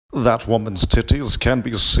That woman's titties can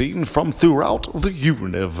be seen from throughout the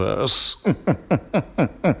universe.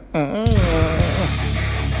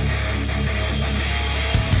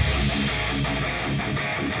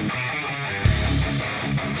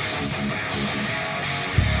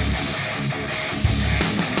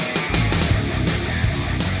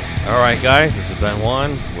 Alright guys, this is Ben Juan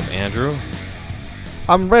with Andrew.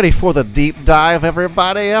 I'm ready for the deep dive,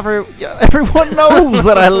 everybody. Everyone knows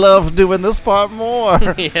that I love doing this part more.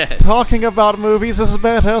 Yes. Talking about movies is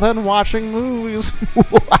better than watching movies.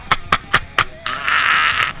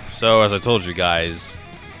 So, as I told you guys,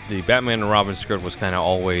 the Batman and Robin script was kind of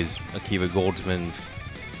always Akiva Goldsman's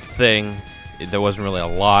thing. There wasn't really a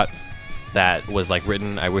lot that was like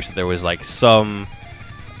written. I wish that there was like some,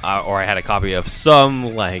 or I had a copy of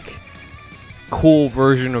some like cool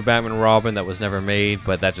version of Batman and Robin that was never made,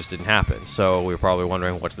 but that just didn't happen. So we were probably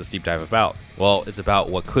wondering, what's this deep dive about? Well, it's about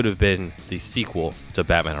what could have been the sequel to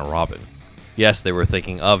Batman and Robin. Yes, they were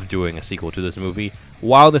thinking of doing a sequel to this movie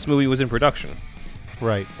while this movie was in production.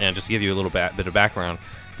 Right. And just to give you a little bit of background,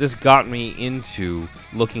 this got me into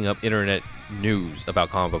looking up internet news about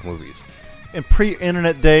comic book movies. In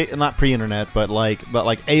pre-internet day, not pre-internet, but like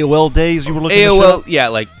AOL days, you were looking at AOL, yeah,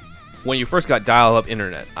 like when you first got dial-up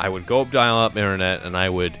internet, I would go up dial-up internet and I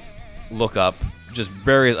would look up just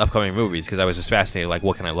various upcoming movies because I was just fascinated, like,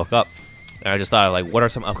 what can I look up? And I just thought, like, what are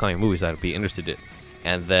some upcoming movies that I'd be interested in?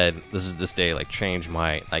 And then this day, like, changed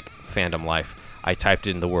my, like, fandom life. I typed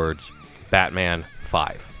in the words Batman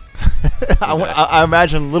 5. I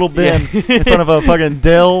imagine little Ben in front of a fucking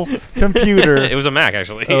Dell computer. It was a Mac,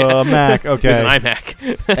 actually. A Mac, okay. It was an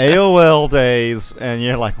iMac. AOL days, and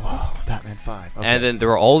you're like, whoa, Batman 5. Okay. And then there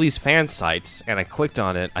were all these fan sites, and I clicked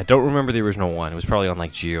on it. I don't remember the original one. It was probably on,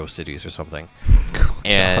 like, GeoCities or something.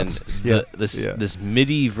 And this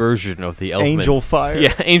MIDI version of the Elfman... Angel Fire.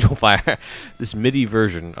 Yeah, Angel Fire. This MIDI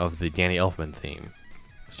version of the Danny Elfman theme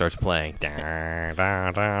starts playing. And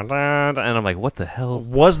I'm like, what the hell?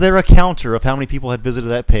 Was there a counter of how many people had visited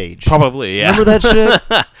that page? Probably, yeah. Remember that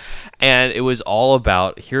shit? And it was all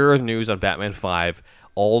about, here are news on Batman 5.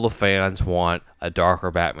 All the fans want a darker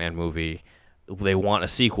Batman movie. They want a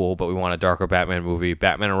sequel, but we want a darker Batman movie.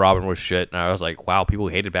 Batman and Robin was shit. And I was like, wow, people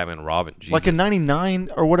hated Batman and Robin. Jesus. Like in 99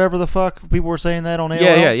 or whatever the fuck, people were saying that on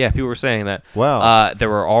AOL? Yeah. People were saying that. Wow. There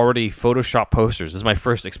were already Photoshop posters. This is my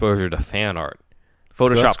first exposure to fan art.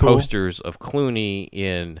 Photoshop posters of Clooney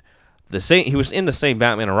in the same. He was in the same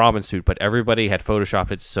Batman and Robin suit, but everybody had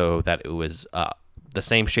photoshopped it so that it was the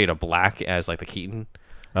same shade of black as like the Keaton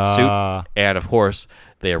suit, and of course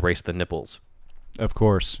they erased the nipples. Of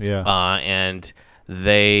course, yeah. And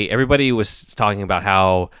everybody was talking about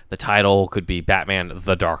how the title could be Batman: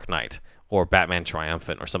 The Darknight or Batman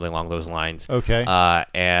Triumphant or something along those lines. Okay.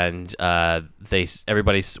 And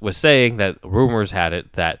everybody was saying that rumors had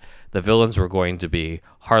it that the villains were going to be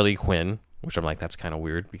Harley Quinn, which I'm like, that's kind of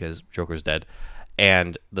weird because Joker's dead,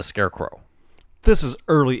 and the Scarecrow. This is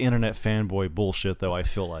early internet fanboy bullshit, though, I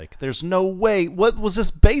feel like. There's no way. What was this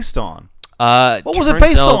based on? What was it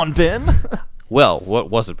based on, Ben? Well, what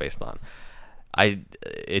was it based on?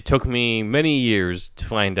 It took me many years to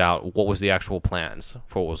find out what was the actual plans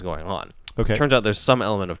for what was going on. Okay. Turns out there's some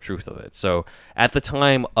element of truth of it. So at the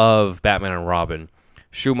time of Batman and Robin,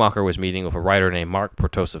 Schumacher was meeting with a writer named Mark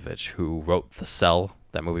Protosevich, who wrote The Cell,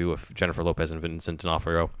 that movie with Jennifer Lopez and Vincent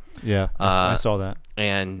D'Onofrio. Yeah, I saw that.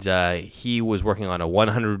 And he was working on a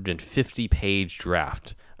 150-page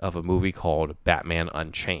draft of a movie called Batman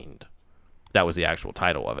Unchained. That was the actual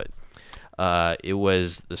title of it. It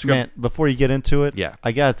was the script. Man, before you get into it, yeah,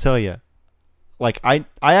 I gotta tell you, like I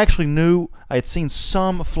actually knew I had seen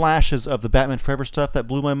some flashes of the Batman Forever stuff that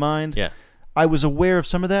blew my mind. Yeah, I was aware of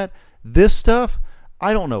some of that. This stuff,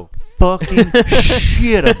 I don't know fucking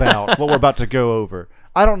shit about what we're about to go over.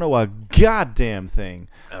 I don't know a goddamn thing.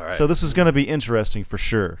 All right. So this is going to be interesting for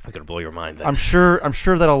sure. I'm gonna blow your mind. Then. I'm sure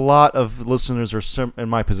that a lot of listeners are in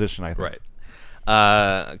my position. I think. Right.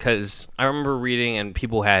 Because I remember reading, and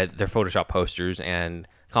people had their Photoshop posters and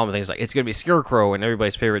common things like it's gonna be Scarecrow, and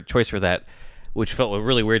everybody's favorite choice for that, which felt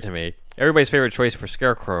really weird to me. Everybody's favorite choice for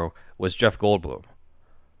Scarecrow was Jeff Goldblum.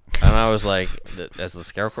 And I was like, as the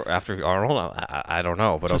Scarecrow after Arnold? I don't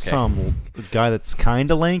know, but just okay. Some guy that's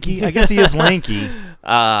kind of lanky. I guess he is lanky.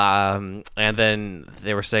 And then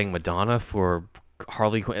they were saying Madonna for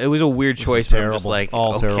Harley Quinn. It was a weird choice, but I'm just like,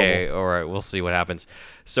 okay, all right, we'll see what happens.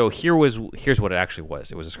 So here's what it actually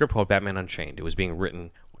was. It was a script called Batman Unchained. It was being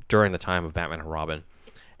written during the time of Batman and Robin.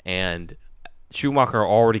 And Schumacher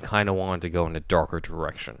already kind of wanted to go in a darker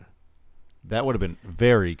direction. That would have been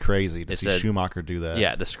very crazy to see Schumacher do that.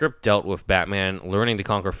 Yeah, the script dealt with Batman learning to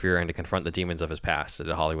conquer fear and to confront the demons of his past, said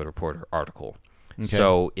a Hollywood Reporter article.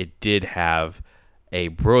 So it did have a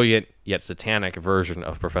brilliant yet satanic version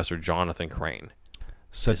of Professor Jonathan Crane.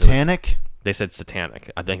 Satanic? They said satanic.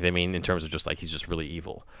 I think they mean in terms of just like he's just really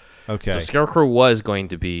evil. Okay. So Scarecrow was going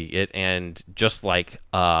to be it, and just like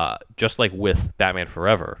with Batman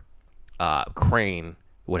Forever, Crane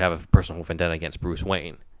would have a personal vendetta against Bruce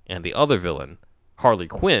Wayne, and the other villain, Harley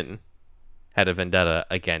Quinn, had a vendetta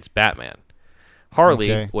against Batman.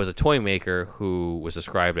 Harley was a toy maker who was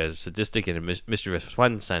described as sadistic in a mischievous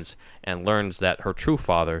fun sense, and learns that her true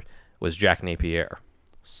father was Jack Napier.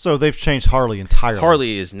 So they've changed Harley entirely.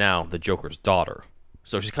 Harley is now the Joker's daughter.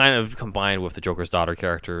 So she's kind of combined with the Joker's daughter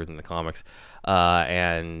character in the comics,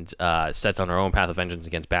 and sets on her own path of vengeance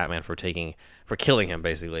against Batman for killing him,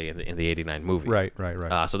 basically, in the 89 movie.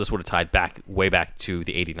 Right. So this would have tied way back to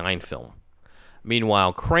the 89 film.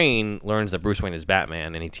 Meanwhile, Crane learns that Bruce Wayne is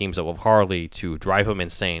Batman, and he teams up with Harley to drive him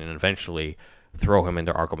insane and eventually throw him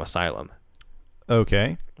into Arkham Asylum.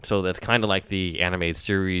 Okay. So that's kind of like the animated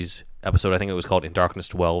series episode, I think it was called In Darkness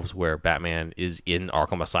Dwells, where Batman is in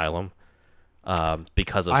Arkham Asylum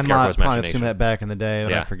because of Scarecrow's machination. I've seen that back in the day,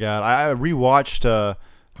 and I forgot. I rewatched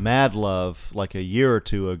Mad Love like a year or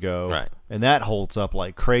two ago, right? And that holds up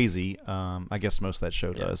like crazy. I guess most of that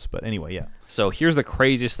show does, but anyway, yeah. So here's the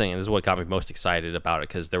craziest thing, and this is what got me most excited about it,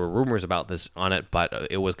 because there were rumors about this on it, but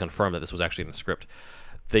it was confirmed that this was actually in the script.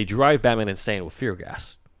 They drive Batman insane with fear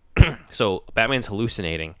gas. So Batman's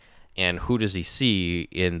hallucinating, and who does he see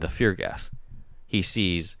in the fear gas? He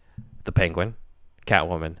sees the Penguin,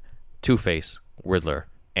 Catwoman, Two-Face, Riddler,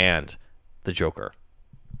 and the Joker.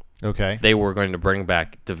 Okay. They were going to bring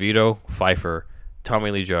back Devito, Pfeiffer,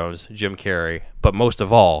 Tommy Lee Jones, Jim Carrey, but most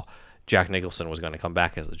of all, Jack Nicholson was going to come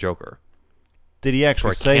back as the Joker. Did he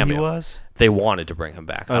actually say cameo. he was? They wanted to bring him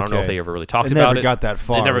back. I don't know if they ever really talked They about never it. got that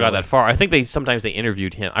far. They never got that far. I think sometimes they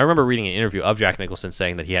interviewed him. I remember reading an interview of Jack Nicholson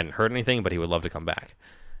saying that he hadn't heard anything, but he would love to come back.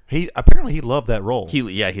 Apparently he loved that role. He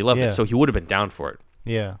loved it, so he would have been down for it.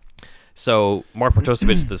 Yeah. So Mark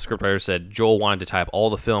Protosevich, the scriptwriter, said Joel wanted to tie up all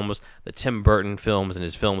the films, the Tim Burton films, and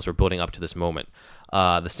his films were building up to this moment.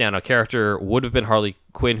 The standout character would have been Harley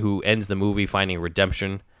Quinn, who ends the movie finding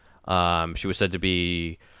redemption. She was said to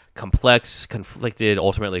be complex, conflicted,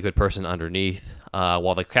 ultimately a good person underneath.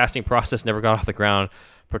 While the casting process never got off the ground,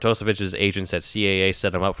 Protosevich's agents at CAA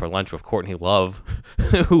set him up for lunch with Courtney Love,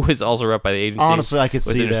 who was also rep by the agency. Honestly, I could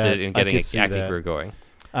see that. Was interested in getting an acting career going.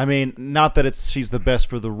 I mean, not that she's the best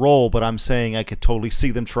for the role, but I'm saying I could totally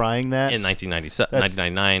see them trying that. In 1997,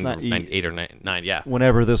 1999, 98 or 99, yeah.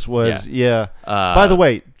 Whenever this was, yeah. By the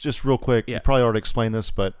way, just real quick, you probably already explained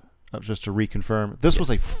this, but just to reconfirm, this was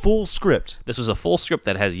a full script. This was a full script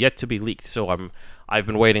that has yet to be leaked, so I've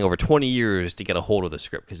been waiting over 20 years to get a hold of the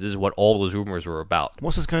script, because this is what all those rumors were about.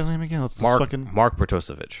 What's this guy's name again? Mark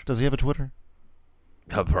Protosevich. Does he have a Twitter?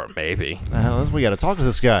 Maybe. We got to talk to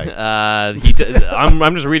this guy. I'm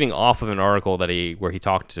just reading off of an article where he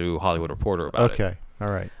talked to Hollywood Reporter about it. Okay, all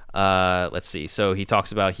right. Let's see. So he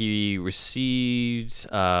talks about he received.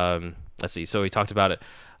 Let's see. So he talked about it.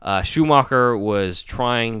 Schumacher was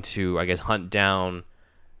trying to, I guess, hunt down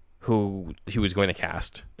who he was going to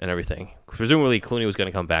cast and everything. Presumably, Clooney was going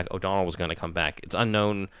to come back. O'Donnell was going to come back. It's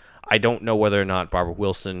unknown. I don't know whether or not Barbara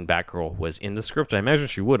Wilson, Batgirl, was in the script. I imagine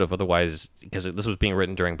she would have, otherwise, because this was being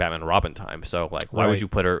written during Batman and Robin time. So, why would you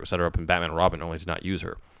set her up in Batman and Robin only to not use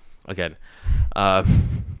her? Again,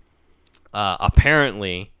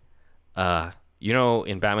 apparently, in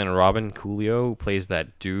Batman and Robin, Coolio plays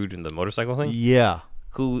that dude in the motorcycle thing. Yeah.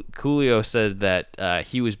 Coolio said that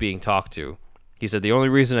he was being talked to. He said, the only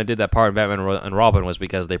reason I did that part in Batman and Robin was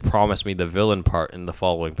because they promised me the villain part in the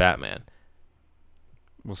following Batman.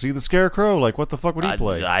 Well, see the Scarecrow? What the fuck would he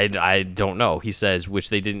play? I don't know. He says,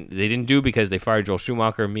 which they didn't do because they fired Joel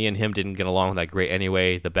Schumacher. Me and him didn't get along that great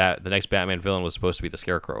anyway. The next Batman villain was supposed to be the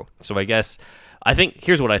Scarecrow. So I think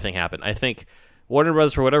here's what I think happened. I think Warner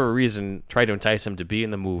Brothers, for whatever reason, tried to entice him to be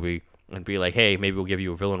in the movie and be like, hey, maybe we'll give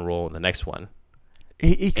you a villain role in the next one.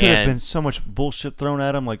 He could have been so much bullshit thrown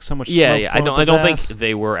at him, so much. Yeah. I don't think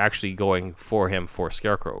they were actually going for him for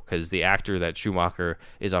Scarecrow, because the actor that Schumacher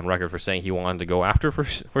is on record for saying he wanted to go after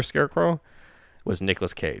for Scarecrow was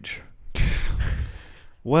Nicolas Cage.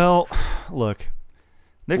 Well, look,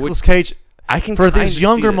 Nicolas Cage. For these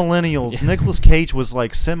younger millennials, Nicolas Cage was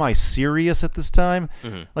semi-serious at this time.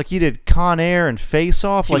 Mm-hmm. He did Con Air and Face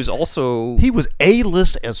Off. He was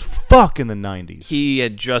A-list as fuck in the 90s. He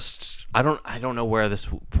had just I don't know where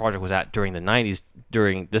this project was at during the 90s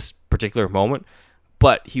during this particular moment,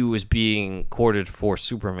 but he was being courted for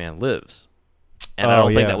Superman Lives. And I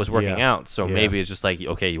don't think that was working out. So maybe it's just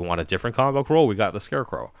okay, you want a different comic book role? We got the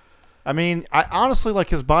Scarecrow. I mean, I honestly like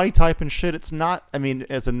his body type and shit. It's not. I mean,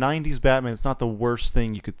 as a '90s Batman, it's not the worst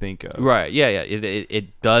thing you could think of. Right? Yeah.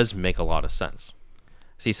 It does make a lot of sense.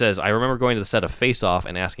 So he says, I remember going to the set of Face Off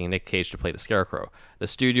and asking Nick Cage to play the Scarecrow. The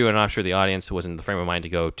studio, and I'm sure the audience, was in the frame of mind to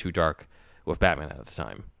go too dark with Batman at the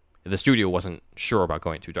time. The studio wasn't sure about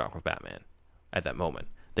going too dark with Batman at that moment.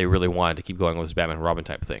 They really wanted to keep going with this Batman and Robin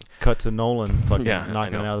type thing. Cut to Nolan fucking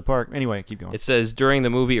knocking it out of the park. Anyway, keep going. It says, during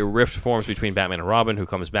the movie, a rift forms between Batman and Robin, who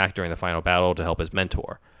comes back during the final battle to help his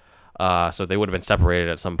mentor. So they would have been separated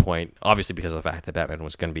at some point, obviously because of the fact that Batman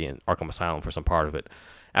was going to be in Arkham Asylum for some part of it.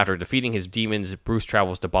 After defeating his demons, Bruce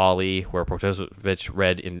travels to Bali, where Protosevich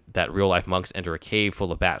read in that real-life monks enter a cave full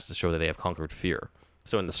of bats to show that they have conquered fear.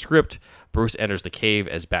 So in the script, Bruce enters the cave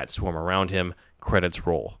as bats swarm around him. Credits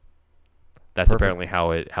roll. That's Perfect. Apparently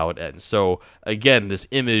how it ends. So, again, this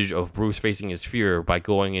image of Bruce facing his fear by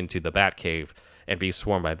going into the Batcave and being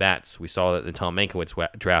swarmed by bats. We saw that in the Tom Mankiewicz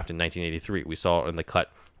draft in 1983. We saw it in the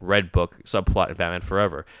cut Red Book subplot in Batman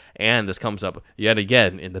Forever. And this comes up yet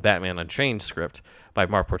again in the Batman Unchained script by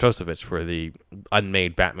Mark Protosevich for the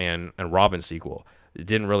unmade Batman and Robin sequel. It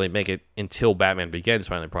didn't really make it until Batman Begins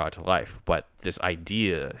finally brought it to life. But this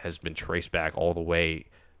idea has been traced back all the way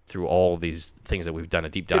through all these things that we've done a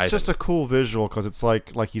deep dive. It's just a cool visual because it's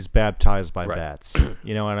like he's baptized by bats.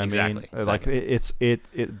 You know what I mean? Like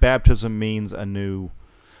it baptism means a new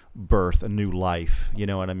birth, a new life. You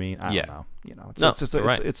know what I mean? I don't know. You know,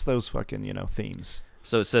 it's those fucking themes.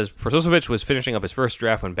 So it says, Protosevich was finishing up his first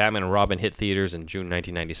draft when Batman and Robin hit theaters in June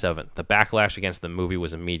 1997. The backlash against the movie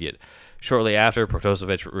was immediate. Shortly after,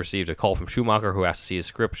 Protosevich received a call from Schumacher, who asked to see his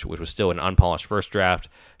script, which was still an unpolished first draft.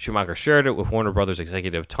 Schumacher shared it with Warner Brothers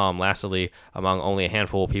executive Tom Lasseter, among only a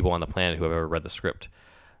handful of people on the planet who have ever read the script,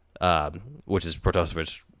 which is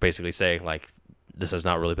Protosevich basically saying, like, this has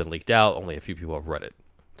not really been leaked out, only a few people have read it,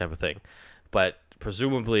 type of thing. But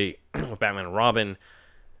presumably, with Batman and Robin,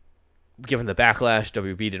 given the backlash,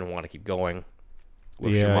 WB didn't want to keep going.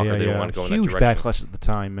 With Schumacher, they didn't want to go in that direction. Huge backlash at the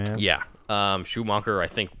time, man. Yeah. Schumacher, I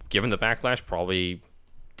think, given the backlash, probably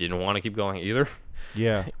didn't want to keep going either.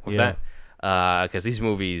 Yeah. With that. Because these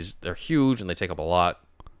movies, they're huge and they take up a lot.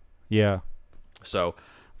 Yeah. So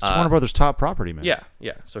it's Warner Brothers' top property, man. Yeah,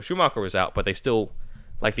 yeah. So Schumacher was out, but they still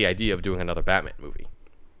like the idea of doing another Batman movie.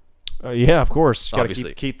 Yeah, of course. You got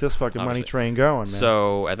to keep this fucking money train going, man.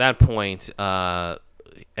 So at that point,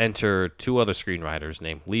 enter two other screenwriters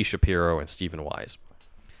named Lee Shapiro and Stephen Wise.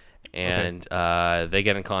 And they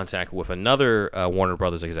get in contact with another Warner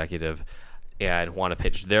Brothers executive and want to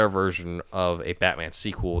pitch their version of a Batman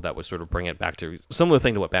sequel that would sort of bring it back to similar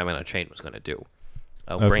thing to what Batman Unchained was going to do.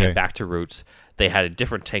 Bring it back to roots. They had a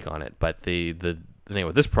different take on it, but the name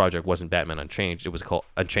of this project wasn't Batman Unchained. It was called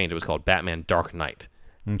Unchained. It was called Batman Darknight.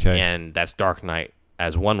 Okay. And that's Darknight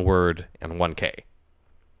as one word and one K.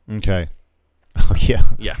 Okay. Oh, yeah.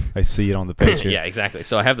 Yeah. I see it on the page here. Yeah, exactly.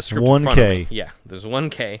 So I have the script in front of me. Yeah, there's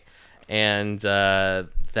 1K. And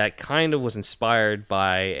that kind of was inspired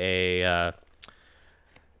by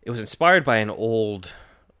an old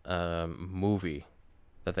movie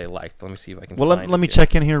that they liked. Let me see if I can find it. Let me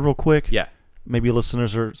check in here real quick. Yeah. Maybe some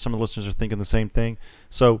of the listeners are thinking the same thing.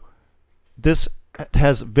 So this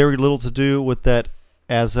has very little to do with that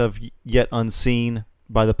as of yet unseen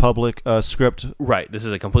by the public script. Right. This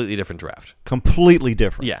is a completely different draft. Completely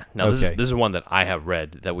different. Yeah. Now, this is one that I have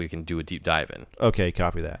read that we can do a deep dive in. Okay,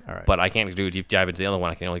 copy that. All right. But I can't do a deep dive into the other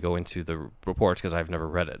one. I can only go into the reports because I've never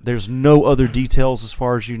read it. There's no other details as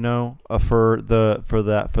far as you know for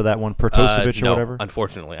that one, Protosevich or whatever?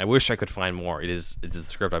 Unfortunately. I wish I could find more. It's a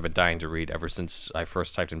script I've been dying to read ever since I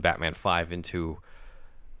first typed in Batman 5 into...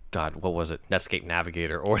 God, what was it? Netscape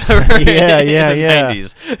Navigator or whatever. Yeah.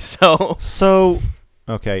 90s. So,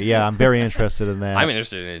 okay, yeah, I'm very interested in that. I'm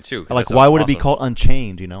interested in it too. Like, why would it be called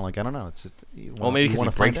Unchained? Like, I don't know. Maybe because he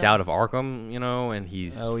breaks out of Arkham, and he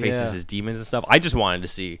faces his demons and stuff. I just wanted to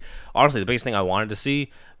see. Honestly, the biggest thing I wanted to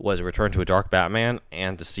see was a return to a dark Batman,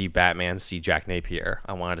 and to see Batman see Jack Napier.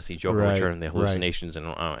 I wanted to see Joker return and the hallucinations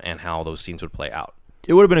and how those scenes would play out.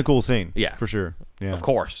 It would have been a cool scene. Yeah, for sure. Yeah, of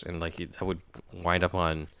course, and like that would wind up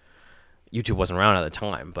on. YouTube wasn't around at the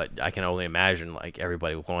time, but I can only imagine like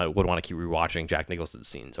everybody would want to keep rewatching Jack Nicholson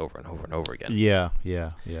scenes over and over and over again. Yeah.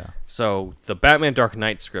 So the Batman Dark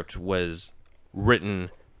Knight script was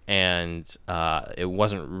written, and it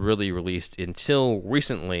wasn't really released until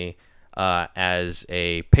recently as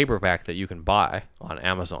a paperback that you can buy on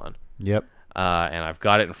Amazon. Yep. And I've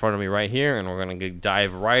got it in front of me right here, and we're going to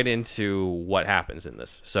dive right into what happens in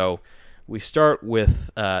this. So we start with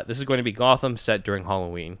this is going to be Gotham set during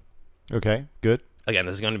Halloween. Okay, good. Again,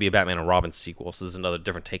 this is going to be a Batman and Robin sequel, so this is another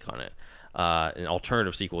different take on it. An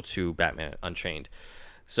alternative sequel to Batman Unchained.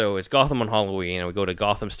 So it's Gotham on Halloween, and we go to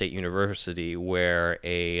Gotham State University, where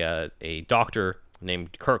a doctor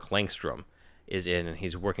named Kirk Langstrom is in, and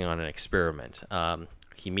he's working on an experiment.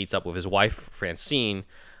 He meets up with his wife, Francine,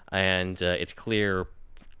 and it's clear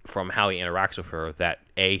from how he interacts with her that,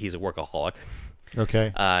 A, he's a workaholic.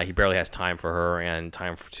 Okay. He barely has time for her and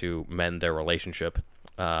time to mend their relationship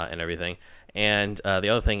and everything. And the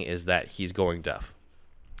other thing is that he's going deaf.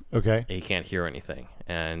 Okay. He can't hear anything.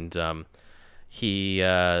 And he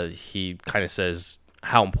kind of says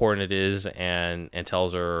how important it is and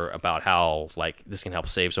tells her about how, like, this can help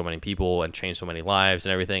save so many people and change so many lives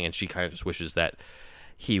and everything. And she kind of just wishes that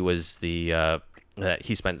he was that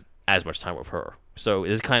he spent as much time with her. So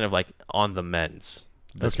it's kind of like on the mends,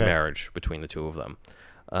 this marriage between the two of them.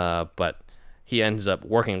 But he ends up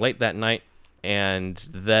working late that night, and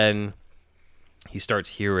then he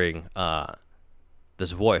starts hearing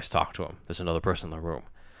this voice talk to him. There's another person in the room,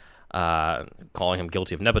 calling him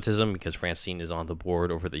guilty of nepotism because Francine is on the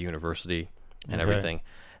board over the university and everything.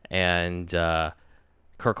 And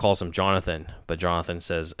Kirk calls him Jonathan, but Jonathan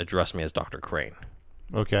says, "Address me as Dr. Crane."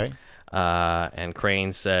 Okay. And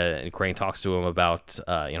Crane talks to him about,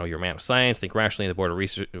 you're a man of science, think rationally. The Board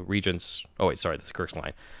of Regents. Oh wait, sorry, that's Kirk's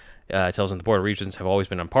line. Tells him the Board of Regents have always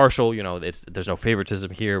been impartial. There's no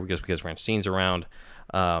favoritism here because Francine's around.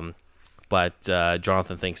 But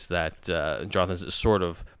Jonathan thinks that Jonathan's sort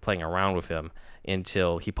of playing around with him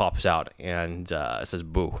until he pops out and says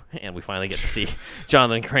 "boo," and we finally get to see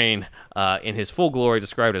Jonathan Crane in his full glory,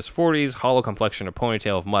 described as 40s, hollow complexion, a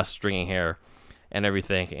ponytail of musk, stringy hair, and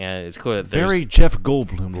everything. And it's clear that there's very Jeff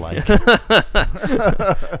Goldblum like.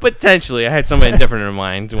 Potentially, I had somebody different in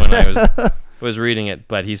mind when I was reading it.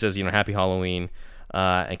 But he says, "Happy Halloween,"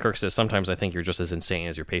 and Kirk says, "Sometimes I think you're just as insane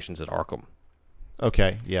as your patients at Arkham."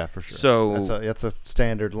 Okay, yeah, for sure. So that's a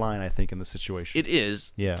standard line, I think, in the situation. It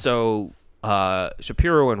is. Yeah. So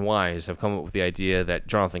Shapiro and Wise have come up with the idea that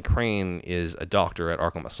Jonathan Crane is a doctor at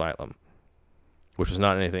Arkham Asylum, which was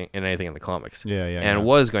not anything in the comics. Yeah. And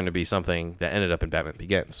was going to be something that ended up in Batman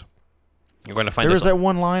Begins. You're going to find there was that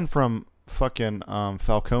one line from fucking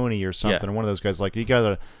Falcone or something. Yeah. One of those guys like, "You got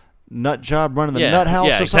a nut job running the nut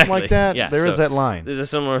house," or something like that. Yeah, there is that line. There's a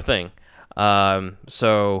similar thing.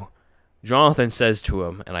 So Jonathan says to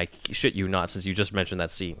him, and I shit you not, since you just mentioned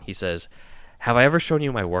that scene, he says, "Have I ever shown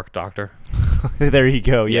you my work, Doctor?" There you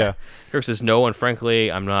go, yeah. Kirk says, "No, and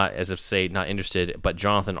frankly, I'm not," as if to say, not interested, but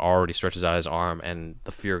Jonathan already stretches out his arm, and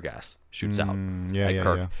the fear gas shoots out at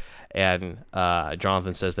Kirk. Yeah. And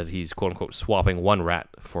Jonathan says that he's, quote-unquote, swapping one rat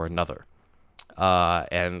for another.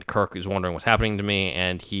 And Kirk is wondering what's happening to me,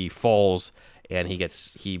 and he falls, and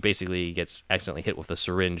he basically gets accidentally hit with a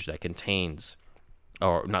syringe that contains...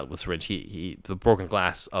 or not with syringe, the broken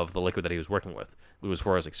glass of the liquid that he was working with. It was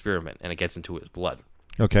for his experiment, and it gets into his blood.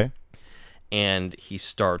 Okay. And he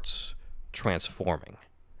starts transforming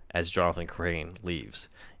as Jonathan Crane leaves.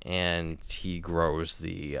 And he grows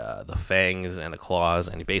the fangs and the claws,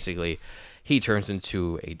 and he turns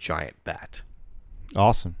into a giant bat.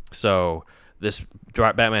 Awesome. So this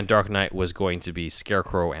Batman Darknight was going to be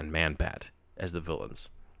Scarecrow and Man-Bat as the villains.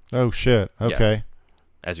 Oh, shit. Okay. Yeah.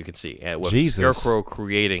 As you can see, with Scarecrow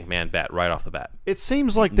creating Man-Bat right off the bat. It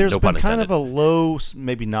seems like there's been kind of a low,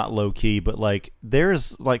 maybe not low key, but like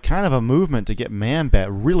there's like kind of a movement to get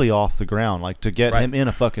Man-Bat really off the ground, like to get him in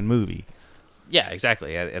a fucking movie. Yeah,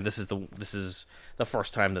 exactly. And this is the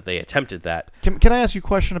first time that they attempted that. Can I ask you a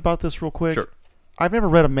question about this real quick? Sure. I've never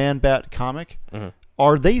read a Man-Bat comic. Mm-hmm.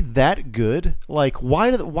 Are they that good? Like, why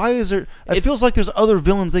is there? It feels like there's other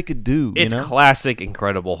villains they could do. It's classic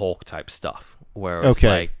Incredible Hulk type stuff, where it's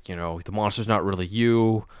like, the monster's not really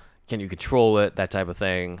you. Can you control it? That type of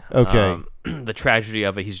thing. Okay. The tragedy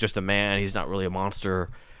of it, he's just a man. He's not really a monster.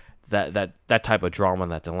 That type of drama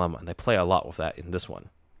and that dilemma. And they play a lot with that in this one.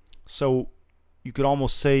 So you could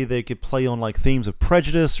almost say they could play on like themes of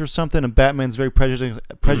prejudice or something, and Batman's very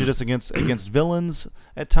prejudiced against villains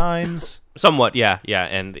at times. Somewhat, yeah.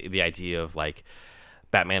 And the idea of like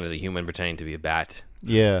Batman is a human pretending to be a bat.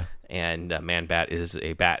 Yeah. And Man-Bat is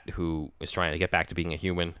a bat who is trying to get back to being a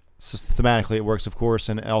human. So thematically it works, of course,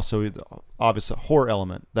 and also obviously a horror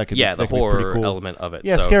element that could the horror be pretty cool. Element of it.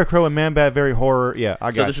 Yeah, so, Scarecrow and Man-Bat, very horror. Yeah,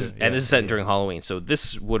 I got this is set during Halloween. So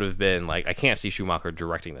this would have been like, I can't see Schumacher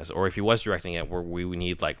directing this, or if he was directing it, where we would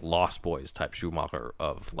need like Lost Boys type Schumacher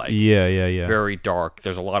of like very dark.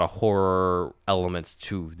 There's a lot of horror elements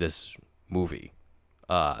to this movie.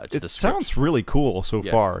 It sounds really cool so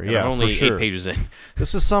far. Yeah, only for sure. 8 pages in.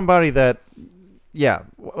 This is somebody that. Yeah,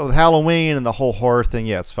 with Halloween and the whole horror thing,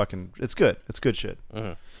 it's good. It's good shit.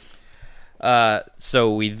 Mm-hmm.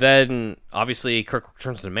 So we then, obviously, Kirk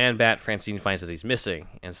returns to Man-Bat. Francine finds that he's missing,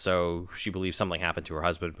 and so she believes something happened to her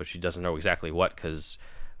husband, but she doesn't know exactly what, because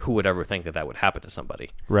who would ever think that that would happen to somebody?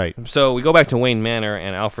 Right. So we go back to Wayne Manor,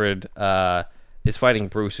 and Alfred is fighting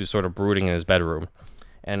Bruce, who's sort of brooding in his bedroom.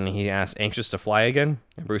 And he asks, anxious to fly again?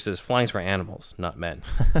 And Bruce says, flying's for animals, not men.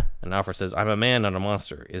 And Alfred says, I'm a man, not a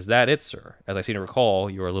monster. Is that it, sir? As I seem to recall,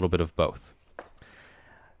 you're a little bit of both.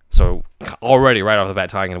 So already, right off the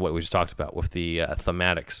bat, tying into what we just talked about with the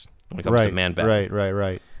thematics when it comes to Man-Bat.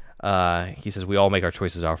 Right. He says, we all make our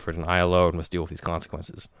choices, Alfred, and I alone must deal with these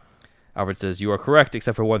consequences. Alfred says, you are correct,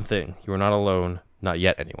 except for one thing. You are not alone, not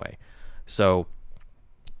yet anyway. So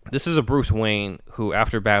this is a Bruce Wayne who,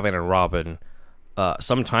 after Batman and Robin,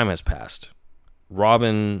 some time has passed.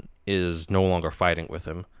 Robin is no longer fighting with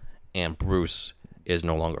him, and Bruce is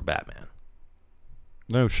no longer Batman.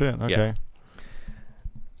 No shit. Okay. Yeah.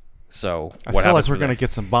 So I feel like we're gonna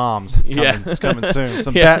get some bombs coming soon.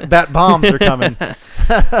 Some Yeah. bat bombs are coming.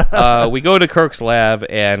 We go to Kirk's lab,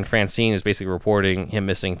 and Francine is basically reporting him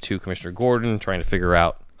missing to Commissioner Gordon, trying to figure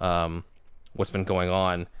out what's been going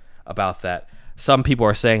on about that. Some people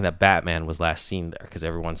are saying that Batman was last seen there because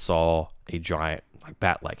everyone saw a giant, like,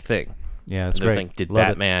 bat-like thing. Yeah, that's and great. Think, did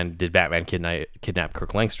Batman kidnap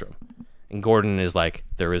Kirk Langstrom? And Gordon is like,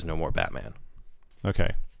 there is no more Batman.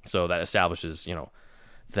 Okay. So that establishes,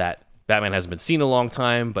 that Batman hasn't been seen in a long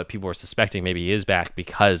time, but people are suspecting maybe he is back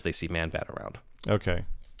because they see Man-Bat around. Okay.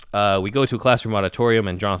 We go to a classroom auditorium,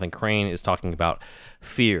 and Jonathan Crane is talking about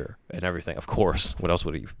fear and everything. Of course. What else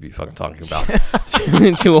would he be fucking talking about?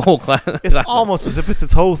 To a whole class. It's almost as if it's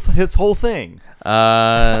his whole thing.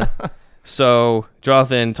 So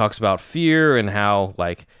Jonathan talks about fear and how,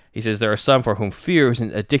 like, he says there are some for whom fear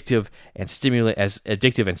isn't addictive and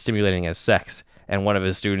stimulating as sex. And one of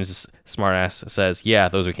his students, smartass, says, yeah,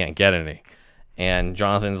 those who can't get any. And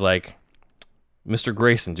Jonathan's like, Mr.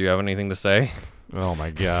 Grayson, do you have anything to say? Oh, my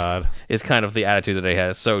God. Is kind of the attitude that he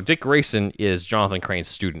has. So Dick Grayson is Jonathan Crane's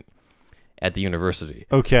student at the university.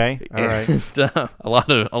 Okay. All right. And, a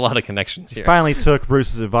lot of connections here. Finally took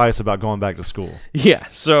Bruce's advice about going back to school. Yeah.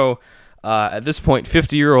 So at this point,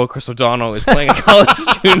 50-year-old Chris O'Donnell is playing a college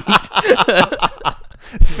student.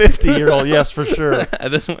 50-year-old, yes, for sure.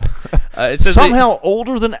 At this point, it says somehow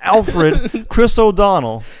older than Alfred, Chris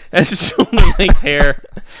O'Donnell. Has shoulder length hair.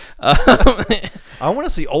 I want to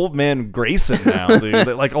see Old Man Grayson now, dude.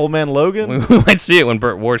 Like Old Man Logan. We might see it when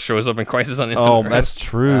Burt Ward shows up in Crisis on Infinite Earth. Oh, that's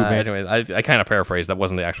true, man. Anyway, I kind of paraphrased. That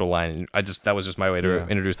wasn't the actual line. That was just my way to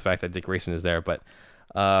introduce the fact that Dick Grayson is there. But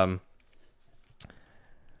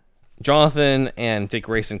Jonathan and Dick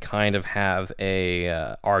Grayson kind of have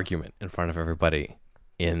a argument in front of everybody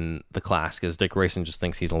in the class because Dick Grayson just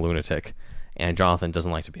thinks he's a lunatic, and Jonathan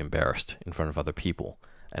doesn't like to be embarrassed in front of other people.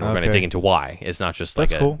 And we're going to dig into why. It's not just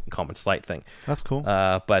like a common slight thing. That's cool.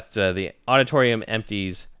 But the auditorium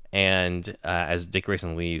empties, and as Dick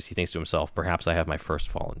Grayson leaves, he thinks to himself, perhaps I have my first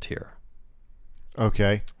volunteer.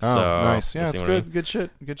 Okay. Oh, so, nice. Yeah, that's good. Good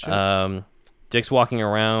shit. Good shit. Dick's walking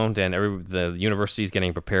around, and the university's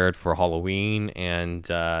getting prepared for Halloween, and,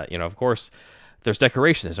 of course, there's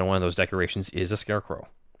decorations, and one of those decorations is a scarecrow.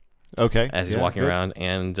 Okay. As he's walking around,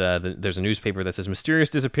 and there's a newspaper that says, mysterious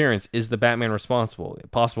disappearance, is the Batman responsible? A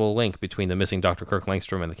possible link between the missing Dr. Kirk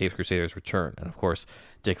Langstrom and the Caped Crusader's return. And, of course,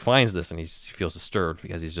 Dick finds this, and he feels disturbed,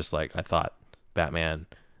 because he's just like, I thought that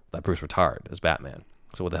Bruce retired as Batman.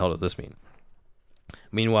 So what the hell does this mean?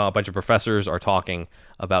 Meanwhile, a bunch of professors are talking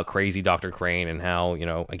about crazy Dr. Crane and how,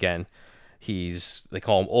 again, they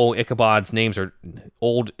call him old Ichabod's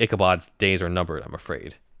old Ichabod's days are numbered, I'm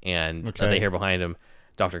afraid. And they hear behind him,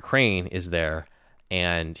 Dr. Crane is there,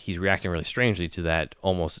 and he's reacting really strangely to that,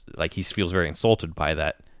 almost like he feels very insulted by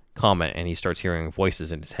that comment, and he starts hearing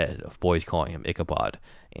voices in his head of boys calling him Ichabod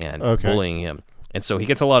and bullying him. And so he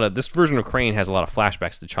gets this version of Crane has a lot of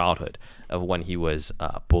flashbacks to childhood of when he was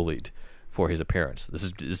bullied for his appearance. This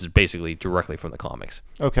is basically directly from the comics.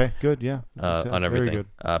 Okay, good, yeah. On everything.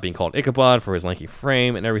 Being called Ichabod for his lanky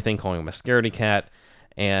frame and everything, calling him a scaredy cat,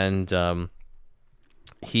 and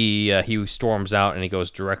he storms out and he goes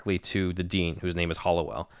directly to the dean, whose name is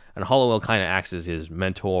Hollowell. And Hollowell kind of acts as his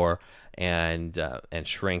mentor and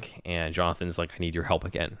shrink. And Jonathan's like, I need your help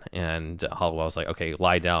again. And Hollowell's like, okay,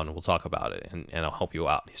 lie down and we'll talk about it, and I'll help you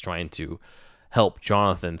out. He's trying to help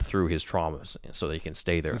Jonathan through his traumas so that he can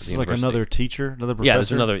stay there. This is like another teacher, another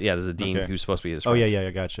professor? There's a dean who's supposed to be his friend. Oh, yeah,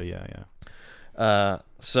 gotcha, yeah.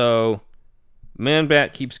 So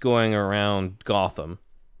Man-Bat keeps going around Gotham,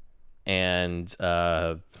 and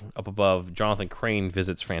up above, Jonathan Crane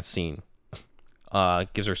visits Francine,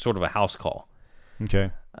 gives her sort of a house call.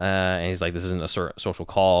 Okay. And he's like, this isn't a social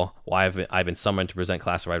call. Why have I've been summoned to present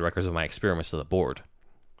classified records of my experiments to the board?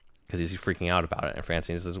 Because he's freaking out about it. And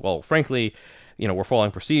Francine says, well, frankly, we're following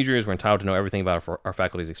procedures. We're entitled to know everything about our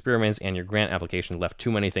faculty's experiments, and your grant application left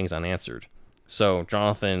too many things unanswered. So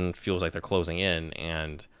Jonathan feels like they're closing in,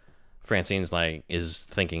 and Francine's is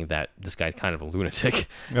thinking that this guy's kind of a lunatic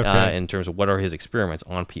in terms of what are his experiments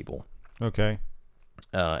on people. Okay.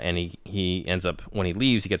 And he ends up, when he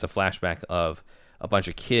leaves, he gets a flashback of a bunch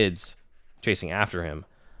of kids chasing after him,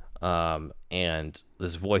 and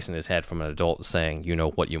this voice in his head from an adult saying, "You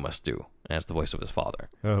know what you must do," and it's the voice of his father.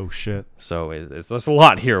 Oh shit! So there's a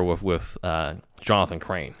lot here with Jonathan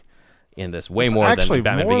Crane in this, way more than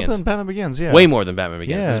Batman Begins. More than Batman Begins, yeah. Way more than Batman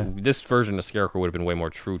Begins. Yeah. This version of Scarecrow would have been way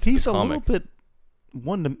more true to He's the comic. He's a little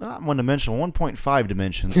bit not one-dimensional, 1.5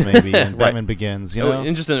 dimensions maybe in right. Batman Begins.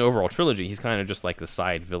 And just in the overall trilogy, he's kind of just like the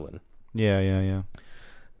side villain. Yeah.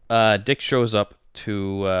 Dick shows up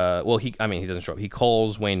to he doesn't show up. He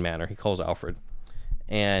calls Wayne Manor. He calls Alfred,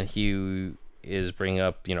 and he is bringing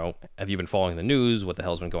up, have you been following the news? What the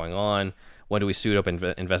hell's been going on? When do we suit up and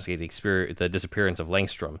investigate the disappearance of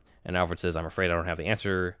Langstrom? And Alfred says, I'm afraid I don't have the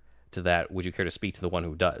answer to that. Would you care to speak to the one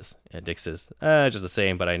who does? And Dick says, just the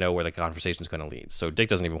same, but I know where the conversation's going to lead. So Dick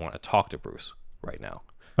doesn't even want to talk to Bruce right now.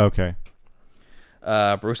 Okay.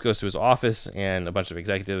 Bruce goes to his office, and a bunch of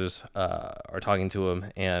executives are talking to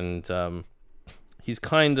him, and he's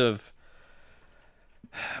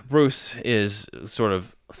Bruce is sort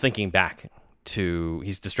of thinking back to,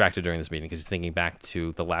 he's distracted during this meeting because he's thinking back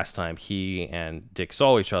to the last time he and Dick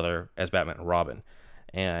saw each other as Batman and Robin.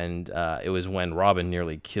 And it was when Robin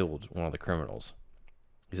nearly killed one of the criminals.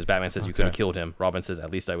 He says, Batman says, you could have killed him. Robin says,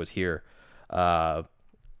 at least I was here.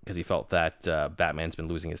 Because he felt that Batman's been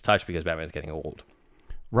losing his touch because Batman's getting old.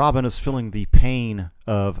 Robin is feeling the pain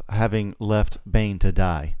of having left Bane to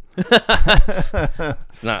die.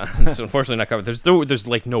 It's unfortunately not covered.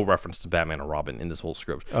 There's no reference to Batman or Robin in this whole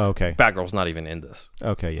script. Oh, okay. Batgirl's not even in this.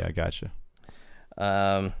 Okay, yeah, gotcha.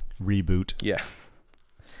 Reboot. Yeah.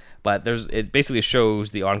 But it basically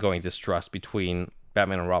shows the ongoing distrust between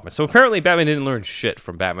Batman and Robin. So apparently Batman didn't learn shit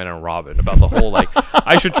from Batman and Robin about the whole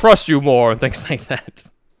I should trust you more and things like that.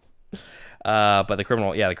 But the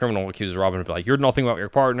criminal accuses Robin of you're nothing about your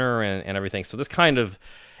partner and everything. So this kind of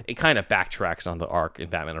backtracks on the arc in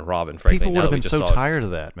Batman and Robin. Frankly, people would have been so tired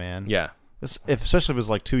of that, man. Yeah, especially if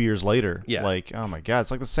it was 2 years later. Yeah, oh my god,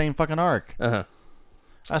 it's the same fucking arc. Uh-huh.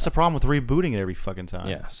 That's the problem with rebooting it every fucking time.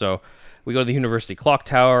 Yeah, so we go to the University Clock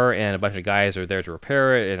Tower, and a bunch of guys are there to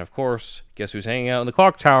repair it. And of course, guess who's hanging out in the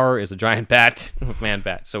clock tower is a giant bat with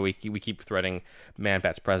Manbat. So we keep threading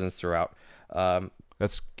Manbat's presence throughout.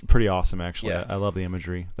 That's pretty awesome, actually. Yeah. I love the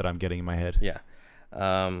imagery that I'm getting in my head. Yeah.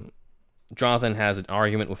 Jonathan has an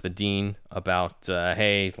argument with the dean about,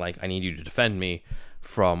 hey, I need you to defend me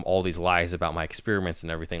from all these lies about my experiments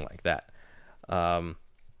and everything like that. But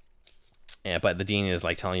the dean is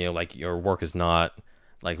telling you your work is not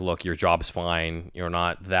look, your job's fine. You're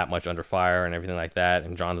not that much under fire and everything like that.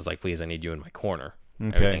 And Jonathan's please, I need you in my corner.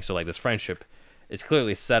 Okay. Everything. So this friendship is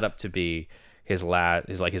clearly set up to be his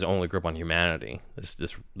only grip on humanity.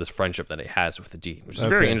 This friendship that he has with the dean, which is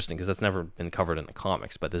very interesting because that's never been covered in the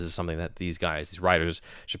comics. But this is something that these writers,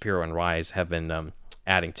 Shapiro and Rise, have been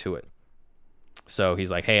adding to it. So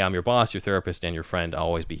he's like, hey, I'm your boss, your therapist, and your friend. I'll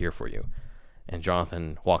always be here for you. And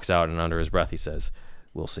Jonathan walks out, and under his breath, he says,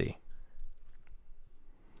 we'll see.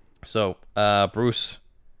 So Bruce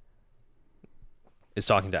is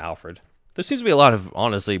talking to Alfred. There seems to be a lot of,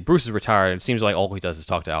 honestly, Bruce is retired, and it seems like all he does is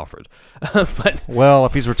talk to Alfred. Well,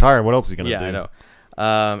 if he's retired, what else is he going to do? Yeah, I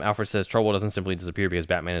know. Alfred says trouble doesn't simply disappear because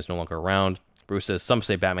Batman is no longer around. Bruce says some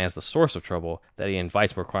say Batman is the source of trouble, that he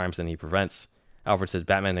invites more crimes than he prevents. Alfred says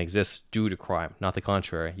Batman exists due to crime, not the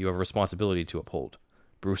contrary. You have a responsibility to uphold.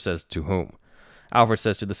 Bruce says, to whom? Alfred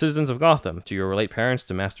says, to the citizens of Gotham, to your late parents,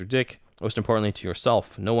 to Master Dick, most importantly to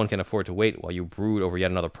yourself. No one can afford to wait while you brood over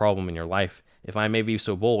yet another problem in your life. If I may be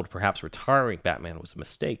so bold, perhaps retiring Batman was a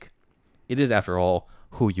mistake. It is, after all,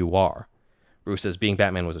 who you are. Bruce says being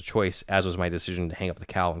Batman was a choice, as was my decision to hang up the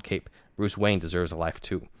cowl and cape. Bruce Wayne deserves a life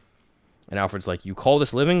too. And Alfred's like, you call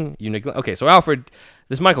this living? You neglect. Okay, so Alfred,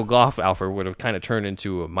 this Michael Goff Alfred would have kind of turned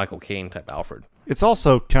into a Michael Caine type Alfred. It's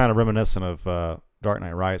also kind of reminiscent of Dark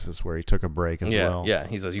Knight Rises, where he took a break as well. Yeah,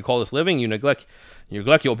 he says, you call this living? You neglect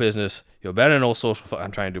your business. You're better than old social.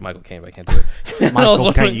 I'm trying to do Michael Caine, but I can't do it.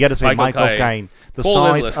 Michael Caine. You got to say Michael Caine. The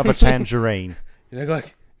size of a tangerine. You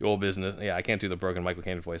neglect your old business. Yeah, I can't do the broken Michael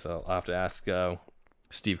Caine voice. I'll have to ask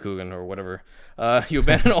Steve Coogan or whatever. You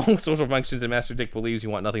abandon all social functions, and Master Dick believes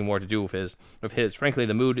you want nothing more to do with his. Frankly,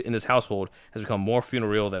 the mood in this household has become more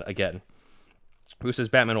funereal than again. Bruce says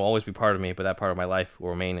Batman will always be part of me, but that part of my life will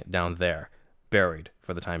remain down there, buried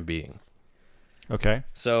for the time being. Okay.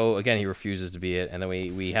 So, again, he refuses to be it, and then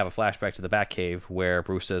we have a flashback to the Batcave where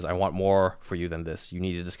Bruce says, I want more for you than this. You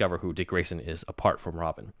need to discover who Dick Grayson is apart from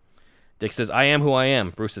Robin. Dick says, I am who I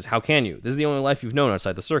am. Bruce says, how can you? This is the only life you've known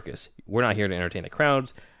outside the circus. We're not here to entertain the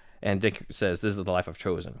crowds. And Dick says, this is the life I've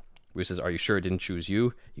chosen. Bruce says, are you sure it didn't choose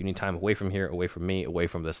you? You need time away from here, away from me, away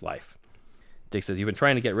from this life. Dick says, you've been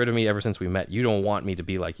trying to get rid of me ever since we met. You don't want me to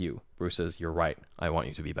be like you. Bruce says, you're right. I want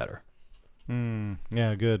you to be better.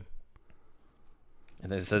 Yeah, good.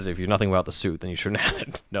 And then it says, if you're nothing without the suit, then you shouldn't have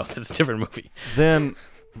it. No, that's a different movie. Then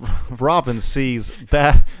Robin sees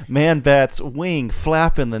Man-Bat's wing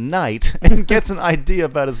flap in the night and gets an idea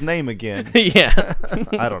about his name again. Yeah.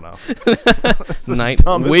 I don't know. Night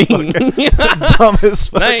Wing. Dumb as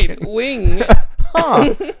fuck. Night Wing.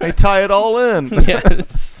 Huh. They tie it all in.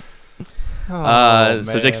 Yes. So man.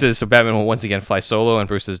 Dick says, so Batman will once again fly solo, and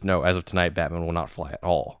Bruce says, no, as of tonight, Batman will not fly at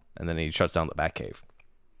all. And then he shuts down the Batcave.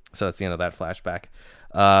 So that's the end of that flashback.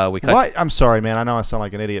 Why? I'm sorry, man. I know I sound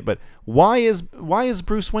like an idiot, but why is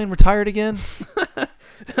Bruce Wayne retired again? I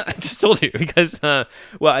just told you because, well,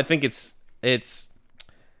 I think it's. You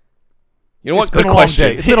know what? It's been good a question.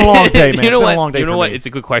 Long day. It's been a long day, man. You know it's what? Been a long day you know for what? me. It's a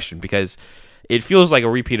good question because it feels like a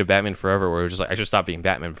repeat of Batman Forever, where it was just like I should stop being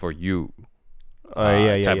Batman for you.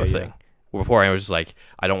 Type of thing. Before I was just like,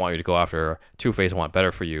 I don't want you to go after Two-Face. I want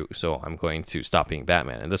better for you, so I'm going to stop being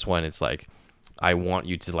Batman. And this one, it's like, I want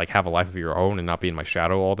you to like have a life of your own and not be in my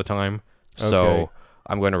shadow all the time. So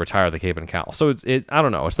I'm going to retire the cape and cowl. So I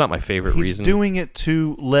don't know. It's not my favorite reason. He's doing it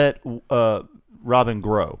to let Robin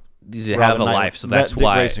grow. To have a life. So that's Dick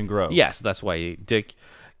why. Grayson grow. Yeah. So that's why Dick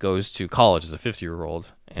goes to college as a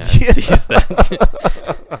 50-year-old and sees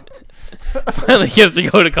that. Finally gets to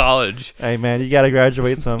go to college. Hey man, you got to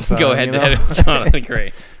graduate sometime. Go ahead, Jonathan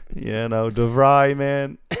Gray. Yeah, no, DeVry,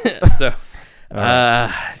 man. So.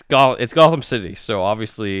 It's Gotham City, so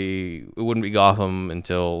obviously it wouldn't be Gotham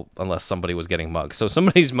unless somebody was getting mugged. So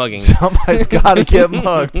somebody's mugging. Somebody's got to get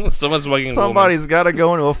mugged. Someone's mugging. Somebody's got to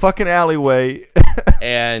go into a fucking alleyway.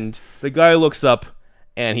 And the guy looks up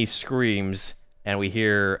and he screams, and we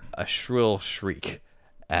hear a shrill shriek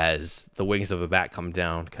as the wings of a bat come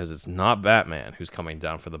down because it's not Batman who's coming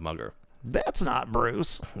down for the mugger. That's not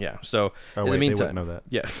Bruce. Yeah. So in the meantime, they wouldn't know that.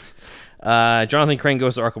 Yeah. Jonathan Crane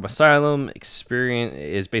goes to Arkham Asylum.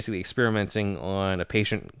 Is basically experimenting on a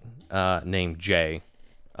patient named Jay.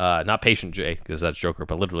 Not patient Jay because that's Joker,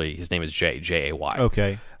 but literally his name is Jay. Jay.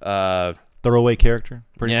 Okay. Throwaway character.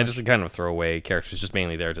 Pretty much. Just a kind of throwaway character. He's just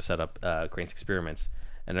mainly there to set up Crane's experiments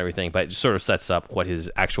and everything, but it just sort of sets up what his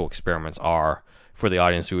actual experiments are for the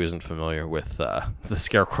audience who isn't familiar with the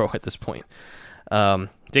Scarecrow at this point.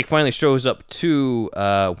 Dick finally shows up to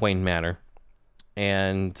Wayne Manor,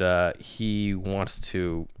 and he wants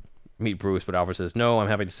to meet Bruce, but Alfred says, no, I'm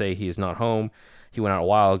happy to say he is not home. He went out a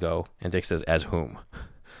while ago, and Dick says, as whom?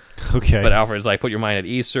 Okay. But Alfred's like, put your mind at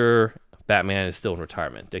ease, sir. Batman is still in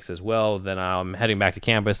retirement. Dick says, well, then I'm heading back to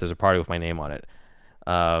campus. There's a party with my name on it.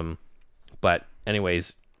 But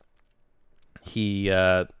anyways, he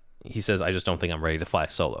says, I just don't think I'm ready to fly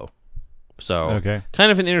solo. So,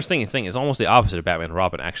 kind of an interesting thing. It's almost the opposite of Batman and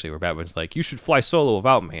Robin, actually, where Batman's like, you should fly solo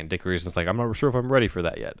without me. And Dick Grayson's like, I'm not sure if I'm ready for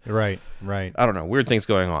that yet. Right. I don't know. Weird things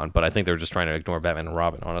going on, but I think they're just trying to ignore Batman and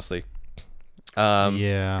Robin, honestly.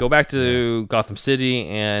 Go back to Gotham City,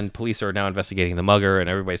 and police are now investigating the mugger, and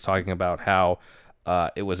everybody's talking about how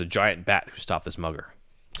it was a giant bat who stopped this mugger.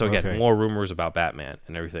 So, again, more rumors about Batman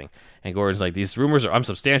and everything. And Gordon's like, these rumors are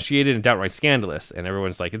unsubstantiated and downright scandalous. And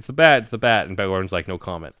everyone's like, it's the bat. And Gordon's like, no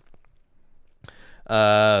comment.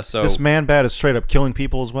 So this Man-Bat is straight up killing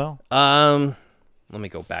people as well? Let me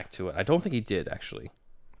go back to it. I don't think he did, actually.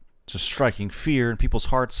 Just striking fear in people's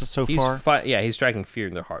hearts so far? He's striking fear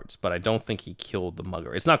in their hearts, but I don't think he killed the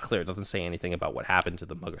mugger. It's not clear. It doesn't say anything about what happened to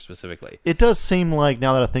the mugger specifically. It does seem like,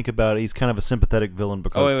 now that I think about it, he's kind of a sympathetic villain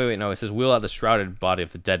because... Oh, wait. No, it says, wheel out the shrouded body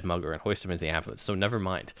of the dead mugger and hoist him into the ambulance. So never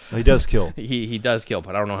mind. He does kill. he does kill,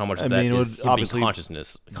 but I don't know how much of that is him being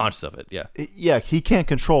conscious of it. Yeah. Yeah, he can't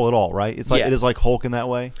control it all, right? It's like it is like Hulk in that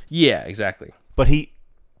way. Yeah, exactly. But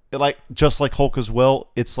just like Hulk as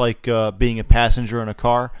well, it's like being a passenger in a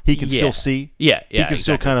car. He can still see. Yeah, he can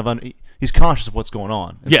still kind of he's conscious of what's going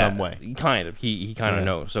on in some way. Kind of. He kind of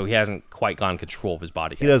knows. So he hasn't quite gone control of his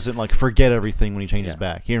body. He doesn't like forget everything when he changes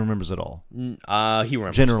back. He remembers it all. He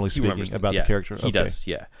remembers. Generally speaking, about the character. He does.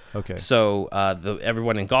 Yeah. Okay. So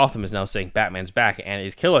everyone in Gotham is now saying Batman's back and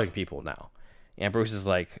is killing people now. And Bruce is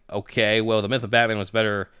like, okay, well, the myth of Batman was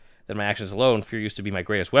better than my actions alone. Fear used to be my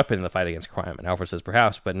greatest weapon in the fight against crime. And Alfred says,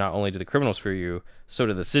 perhaps, but not only do the criminals fear you, so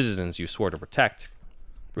do the citizens you swore to protect.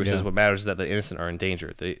 Bruce says what matters is that the innocent are in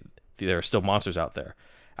danger. There are still monsters out there.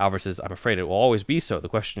 Alfred says, I'm afraid it will always be so. The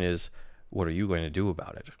question is, what are you going to do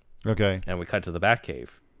about it? Okay. And we cut to the Batcave,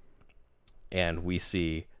 and we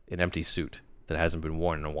see an empty suit that hasn't been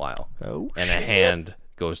worn in a while. Oh, and a hand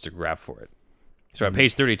goes to grab for it. So at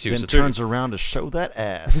page 32... Then turns around to show that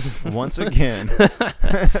ass once again.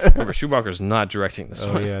 Remember, Schumacher's not directing this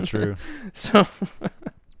one. Oh, yeah, true. So...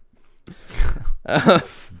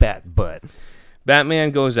 Bat butt.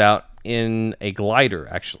 Batman goes out in a glider,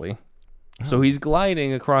 actually. Oh. So he's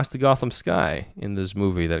gliding across the Gotham sky in this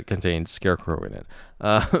movie that contains Scarecrow in it.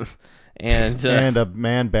 And a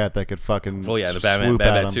Man-Bat that could fucking the Batman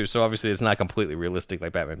Bat too. So obviously it's not completely realistic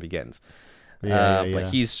like Batman Begins. But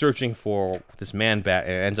he's searching for this Man-Bat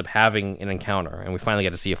and ends up having an encounter. And we finally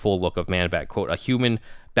get to see a full look of Man-Bat, quote, a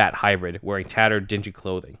human-bat hybrid wearing tattered, dingy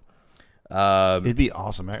clothing. It'd be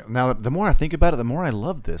awesome. Now, the more I think about it, the more I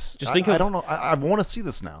love this. I don't know. I want to see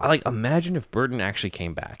this now. Imagine if Burton actually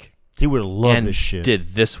came back. He would have loved this shit.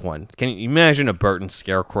 Did this one. Can you imagine a Burton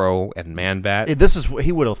Scarecrow and Man-Bat?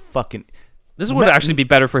 He would have fucking... This would actually be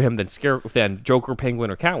better for him than Joker, Penguin,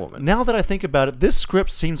 or Catwoman. Now that I think about it, this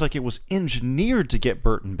script seems like it was engineered to get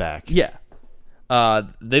Burton back. Yeah.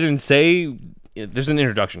 They didn't say... There's an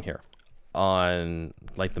introduction here on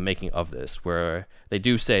the making of this, where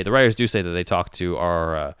the writers do say that they talked to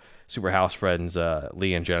our SuperHouse friends,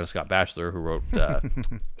 Lee and Jenna Scott Batchelor, who wrote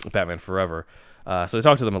Batman Forever. So they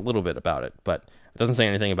talked to them a little bit about it, but it doesn't say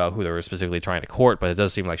anything about who they were specifically trying to court, but it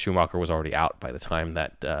does seem like Schumacher was already out by the time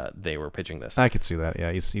that they were pitching this. I could see that,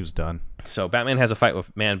 yeah. He was done. So Batman has a fight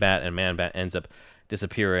with Man-Bat, and Man-Bat ends up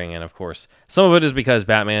disappearing, and of course, some of it is because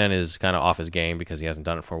Batman is kind of off his game because he hasn't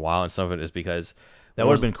done it for a while, and some of it is because... That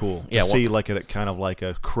would have been cool to see a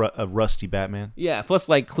rusty Batman. Yeah, plus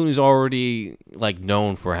Clooney's already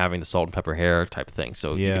known for having the salt and pepper hair type thing,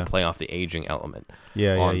 so you can play off the aging element.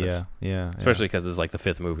 Yeah. Especially because this is the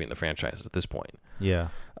fifth movie in the franchise at this point. Yeah.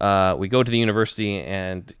 We go to the university,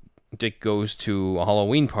 and Dick goes to a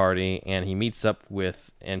Halloween party, and he meets up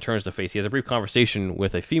with and turns to face. He has a brief conversation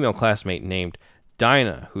with a female classmate named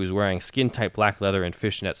Dinah, who's wearing skin-tight black leather and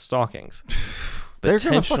fishnet stockings. They're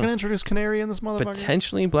going to fucking introduce Canary in this motherfucker?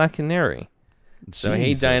 Potentially Black Canary. So,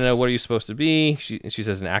 hey, Dinah, what are you supposed to be? She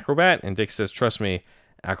says an acrobat, and Dick says, trust me,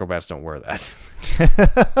 acrobats don't wear that.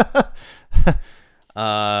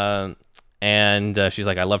 And she's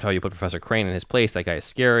like, I loved how you put Professor Crane in his place. That guy is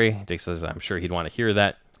scary. Dick says, I'm sure he'd want to hear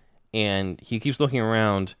that. And he keeps looking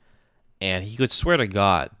around, and he could swear to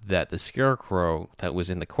God that the Scarecrow that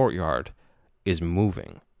was in the courtyard is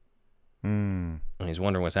moving. And he's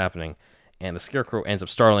wondering what's happening. And the Scarecrow ends up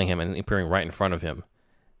startling him and appearing right in front of him.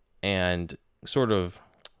 And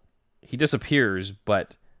he disappears,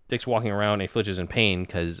 but Dick's walking around and he flinches in pain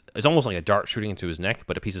because it's almost like a dart shooting into his neck,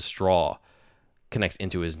 but a piece of straw connects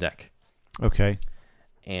into his neck. Okay.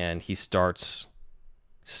 And he starts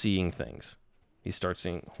seeing things.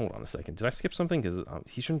 Hold on a second. Did I skip something? Because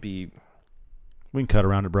he shouldn't be... We can cut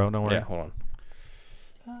around it, bro. Don't worry. Yeah, hold on.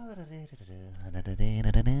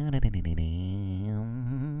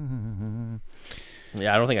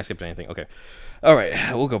 Yeah, I don't think I skipped anything. Okay. All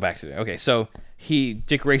right, we'll go back to it. Okay, so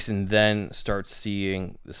Dick Grayson then starts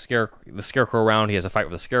seeing the Scarecrow around. He has a fight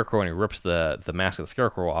with the Scarecrow, and he rips the mask of the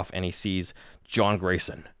Scarecrow off, and he sees John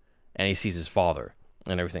Grayson, and he sees his father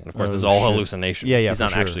and everything. And of course, this is all hallucination. Yeah, he's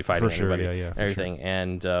not actually fighting anybody. Everything. Sure.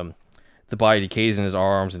 And the body decays in his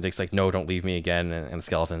arms, and Dick's like, no, don't leave me again. And the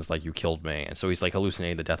skeleton's like, you killed me. And so he's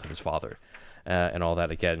hallucinating the death of his father and all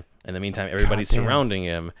that again. In the meantime, everybody's surrounding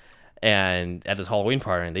him and at this Halloween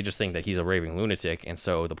party, and they just think that he's a raving lunatic. And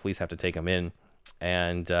so the police have to take him in.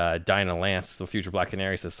 And Dinah Lance, the future Black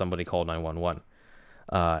Canary, says somebody called 911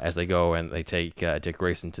 as they go and they take Dick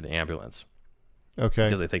Grayson to the ambulance. Okay.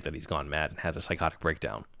 Because they think that he's gone mad and had a psychotic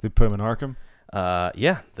breakdown. They put him in Arkham?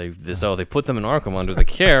 Yeah. So they put them in Arkham under the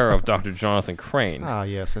care of Dr. Jonathan Crane. Ah,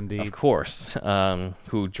 yes, indeed. Of course.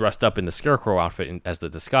 Who dressed up in the Scarecrow outfit as the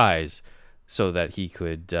disguise so that he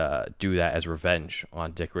could do that as revenge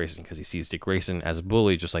on Dick Grayson, because he sees Dick Grayson as a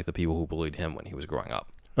bully just like the people who bullied him when he was growing up.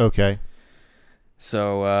 Okay.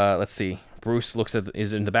 So let's see. Bruce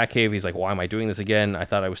is in the Batcave. He's like, why am I doing this again? I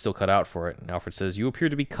thought I was still cut out for it. And Alfred says, you appear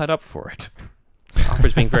to be cut up for it. So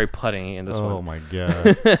Alfred's being very putting in this one. Oh, my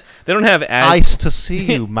God. They don't have as... Nice to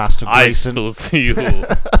see you, Master Grayson. I still see you.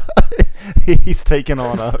 He's taking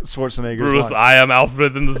on Schwarzenegger's Bruce, line. I am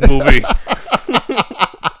Alfred in this movie.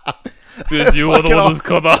 Because you are the one who's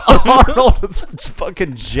cut up. Arnold is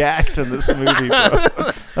fucking jacked in this movie, bro.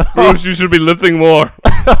 Bruce, you should be lifting more.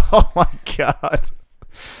 Oh, my God.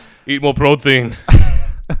 Eat more protein.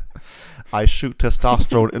 I shoot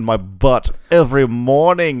testosterone in my butt every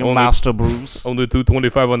morning, Master Bruce. Only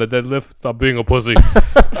 225 on the deadlift. Stop being a pussy.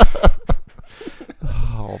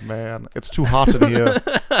 Oh, man. It's too hot in here.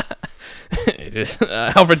 It is.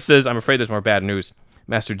 Alfred says, I'm afraid there's more bad news.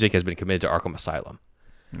 Master Dick has been committed to Arkham Asylum.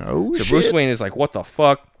 Oh, so shit. Bruce Wayne is like, what the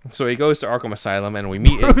fuck? So he goes to Arkham Asylum, and we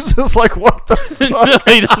meet... Bruce is like, what the fuck? No,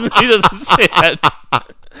 he doesn't say that.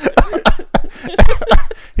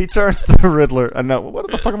 He turns to Riddler. No, what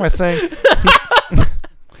the fuck am I saying?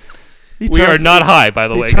 We are not high, by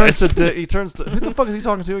the way, guys. He turns to... Who the fuck is he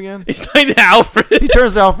talking to again? He's talking to Alfred. He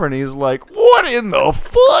turns to Alfred, and he's like, what in the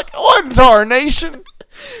fuck? What in tarnation?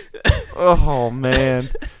 Oh, man.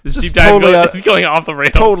 This deep dive is going off the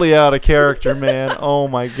rails. Totally out of character, man. Oh,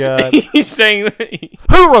 my God. He's saying...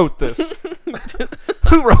 Who wrote this?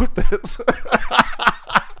 Who wrote this?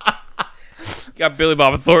 Got Billy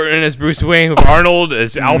Bob Thornton as Bruce Wayne with Arnold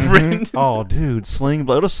as Alfred. Oh, dude. Sling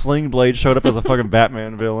Blade. What if Sling Blade showed up as a fucking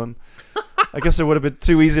Batman villain? I guess it would have been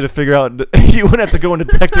too easy to figure out. You wouldn't have to go in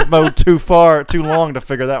detective mode too long to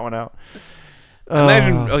figure that one out.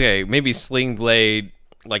 Imagine, okay, maybe Sling Blade,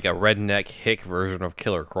 like a redneck hick version of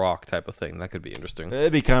Killer Croc type of thing. That could be interesting.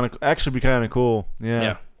 It'd be kind of cool.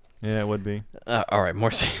 Yeah. Yeah, it would be. All right,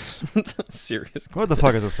 more serious. What the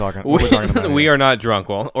fuck is this talking? We are not drunk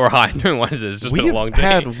or high during one of this. It's just been a long day. We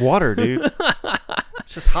had water, dude.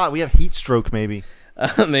 It's just hot. We have heat stroke, maybe.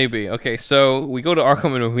 Maybe. Okay, so we go to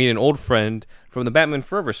Arkham and we meet an old friend from the Batman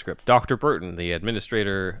Forever script, Dr. Burton, the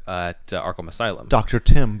administrator at Arkham Asylum. Dr.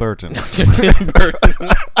 Tim Burton. Dr. Tim Burton.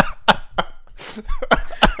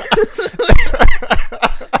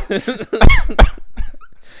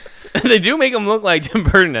 They do make him look like Tim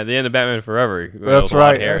Burton at the end of Batman Forever. That's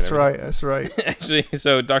right. That's right. Actually,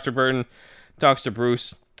 so Dr. Burton talks to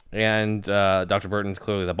Bruce, and Dr. Burton's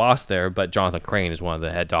clearly the boss there, but Jonathan Crane is one of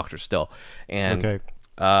the head doctors still. And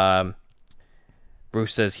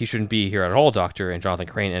Bruce says he shouldn't be here at all, Doctor, and Jonathan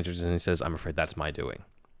Crane enters and he says, I'm afraid that's my doing.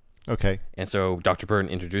 Okay. And so Dr. Burton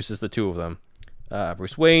introduces the two of them.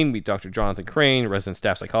 Bruce Wayne, meet Dr. Jonathan Crane, resident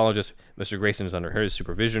staff psychologist. Mr. Grayson is under his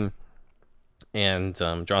supervision. And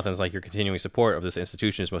Jonathan's like, your continuing support of this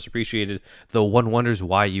institution is most appreciated, though one wonders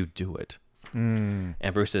why you do it. And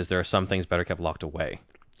Bruce says, there are some things better kept locked away.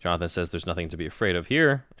 Jonathan says, there's nothing to be afraid of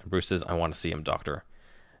here. And Bruce says, I want to see him, Doctor.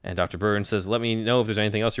 And Dr. Burton says, let me know if there's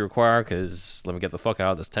anything else you require, because let me get the fuck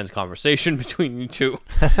out of this tense conversation between you two.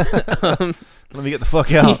 Let me get the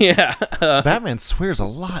fuck out. Yeah. Batman swears a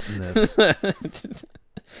lot in this.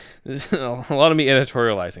 There's a lot of me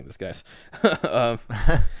editorializing this, guys.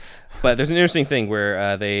 But there's an interesting thing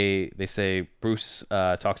where they say, Bruce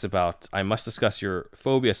talks about, I must discuss your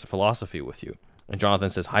phobias philosophy with you. And Jonathan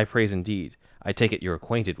says, high praise indeed. I take it you're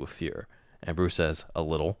acquainted with fear. And Bruce says, a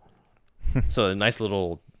little. So a nice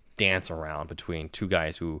little dance around between two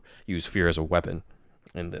guys who use fear as a weapon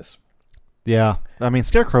in this. Yeah. I mean,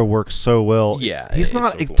 Scarecrow works so well. Yeah. He's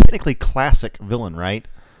not a technically classic villain, right?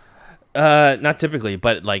 Not typically,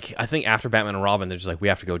 but like I think after Batman and Robin, they're just like, we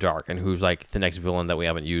have to go dark. And who's like the next villain that we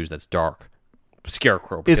haven't used that's dark?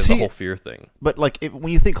 Scarecrow, because the whole fear thing. But like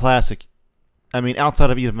when you think classic, I mean,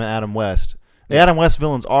 outside of even Adam West, the Adam West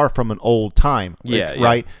villains are from an old time,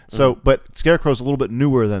 right? So, but Scarecrow's a little bit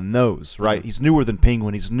newer than those, right? He's newer than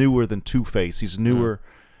Penguin. He's newer than Two-Face. He's newer.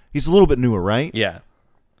 He's a little bit newer, right? Yeah.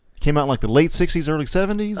 Came out in like the late 60s, early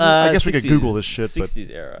 70s? I guess 60s, we could Google this shit. 60s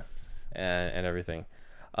era and everything.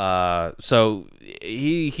 So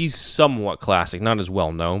he's somewhat classic. Not as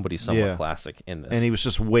well known, but he's somewhat classic in this. And he was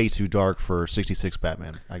just way too dark for 66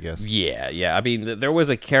 Batman, I guess. Yeah. I mean, there was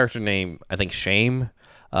a character named, I think, Shame,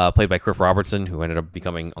 played by Cliff Robertson, who ended up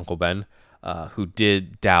becoming Uncle Ben, who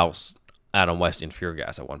did douse Adam West in fear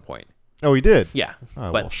gas at one point. Oh, he did? Yeah.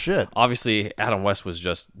 Oh, but well, shit. Obviously, Adam West was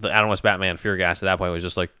just... The Adam West Batman fear gas at that point was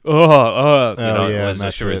just like, it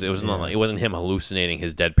wasn't him hallucinating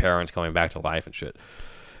his dead parents coming back to life and shit.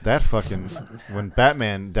 That fucking... when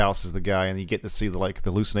Batman douses the guy and you get to see the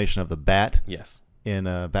hallucination of the bat... Yes. In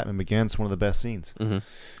Batman Begins, one of the best scenes. Mm-hmm.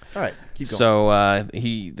 All right, keep going. So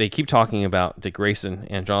they keep talking about Dick Grayson,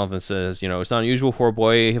 and Jonathan says, it's not unusual for a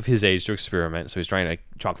boy of his age to experiment, so he's trying to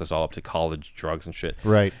chalk this all up to college drugs and shit.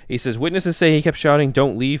 Right. He says, witnesses say he kept shouting,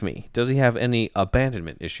 don't leave me. Does he have any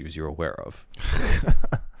abandonment issues you're aware of?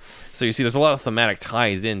 So you see, there's a lot of thematic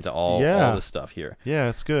ties into all this stuff here. Yeah,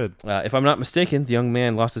 it's good. If I'm not mistaken, the young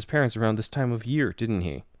man lost his parents around this time of year, didn't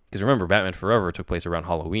he? Because remember, Batman Forever took place around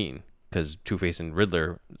Halloween. Because Two-Face and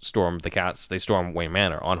Riddler stormed they stormed Wayne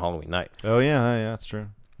Manor on Halloween night. Oh, yeah, that's true.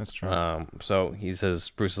 That's true. So he says,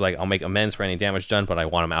 Bruce is like, I'll make amends for any damage done, but I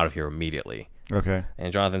want him out of here immediately. Okay.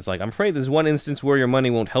 And Jonathan's like, I'm afraid there's one instance where your money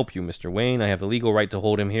won't help you, Mr. Wayne. I have the legal right to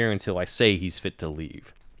hold him here until I say he's fit to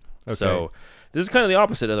leave. Okay. So this is kind of the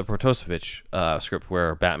opposite of the Protosevich script,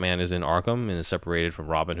 where Batman is in Arkham and is separated from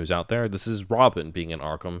Robin, who's out there. This is Robin being in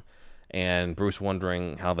Arkham, and Bruce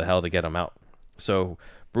wondering how the hell to get him out. So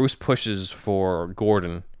Bruce pushes for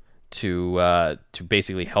Gordon to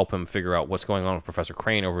basically help him figure out what's going on with Professor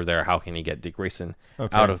Crane over there. How can he get Dick Grayson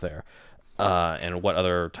out of there, and what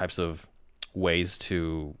other types of ways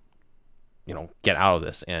to, get out of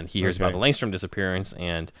this. And he hears about the Langstrom disappearance,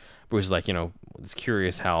 and Bruce is like, it's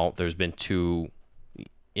curious how there's been two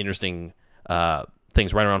interesting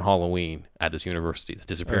things right around Halloween at this university. The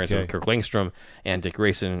disappearance of Kirk Langstrom and Dick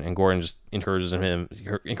Grayson, and Gordon just encourages him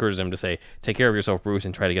to say, take care of yourself, Bruce,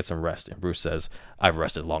 and try to get some rest. And Bruce says, I've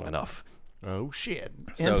rested long enough. Oh, shit.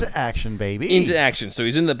 Into action, baby. Into action. So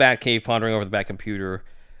he's in the Batcave pondering over the Bat computer.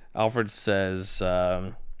 Alfred says,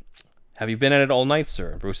 have you been at it all night,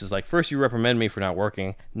 sir? And Bruce is like, first you reprimand me for not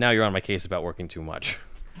working. Now you're on my case about working too much.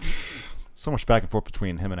 So much back and forth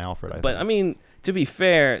between him and Alfred, I think. But, I mean, to be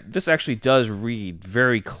fair, this actually does read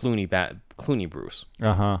very Clooney Bruce.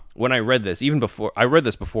 Uh-huh. When I read this, I read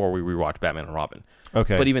this before we rewatched Batman and Robin.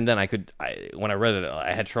 Okay. But even then, when I read it,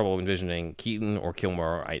 I had trouble envisioning Keaton or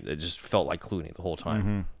Kilmer. It just felt like Clooney the whole time.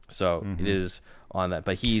 Mm-hmm. So it is on that.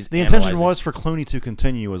 But the intention was for Clooney to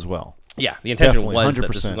continue as well. Yeah, the intention Definitely, was 100%. that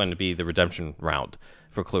this was going to be the redemption round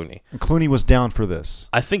for Clooney. And Clooney was down for this.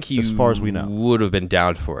 I think he, as far as we know, would have been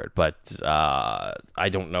down for it, but I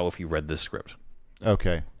don't know if he read this script.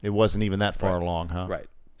 Okay. It wasn't even that far along, huh? Right.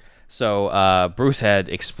 So Bruce had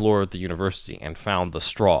explored the university and found the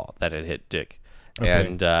straw that had hit Dick.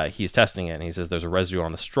 Okay. And he's testing it, and he says there's a residue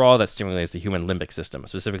on the straw that stimulates the human limbic system,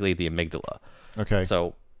 specifically the amygdala. Okay.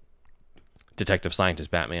 So detective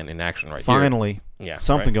scientist Batman in action right Finally. Here. Yeah,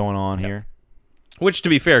 something going on here. Which, to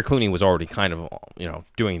be fair, Clooney was already kind of,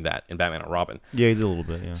 doing that in Batman and Robin. Yeah, he did a little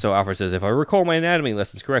bit, yeah. So Alfred says, if I recall my anatomy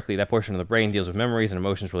lessons correctly, that portion of the brain deals with memories and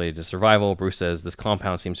emotions related to survival. Bruce says, this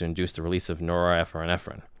compound seems to induce the release of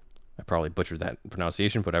norepinephrine. I probably butchered that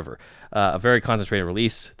pronunciation, whatever. A very concentrated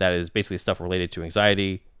release that is basically stuff related to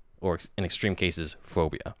anxiety or, in extreme cases,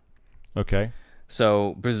 phobia. Okay.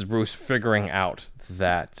 So this is Bruce figuring out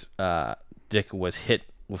that Dick was hit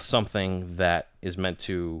with something that is meant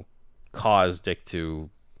to cause Dick to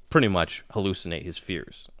pretty much hallucinate his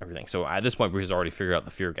fears, everything. So at this point, Bruce has already figured out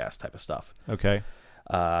the fear gas type of stuff. Okay.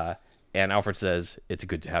 And Alfred says, it's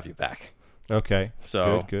good to have you back. Okay.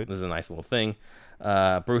 So good. This is a nice little thing.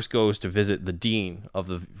 Bruce goes to visit the dean of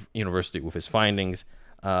the university with his findings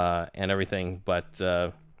and everything, but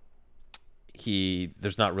there's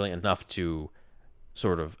not really enough to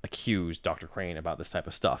sort of accuse Dr. Crane about this type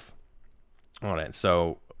of stuff on it.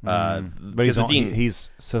 So but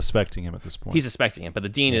he's suspecting him at this point. He's suspecting him, but the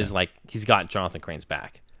dean is like, he's got Jonathan Crane's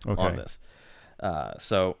back on this.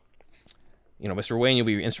 So, Mr. Wayne, you'll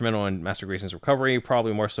be instrumental in Master Grayson's recovery,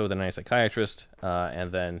 probably more so than any psychiatrist.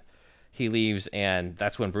 And then he leaves, and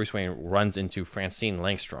that's when Bruce Wayne runs into Francine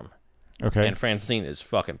Langstrom. Okay. And Francine is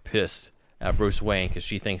fucking pissed at Bruce Wayne because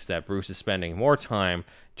she thinks that Bruce is spending more time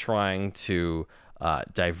trying to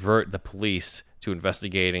divert the police to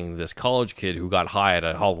investigating this college kid who got high at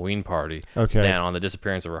a Halloween party than on the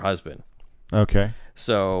disappearance of her husband. Okay.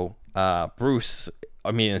 So Bruce,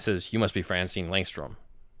 it says, you must be Francine Langstrom.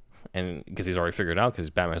 And because he's already figured it out, because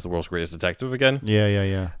Batman is the world's greatest detective again.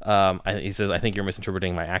 Yeah. He says, I think you're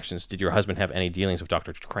misinterpreting my actions. Did your husband have any dealings with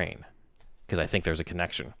Dr. Crane? Because I think there's a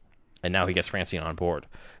connection. And now he gets Francine on board.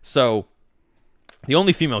 So the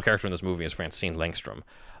only female character in this movie is Francine Langstrom.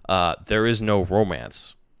 There is no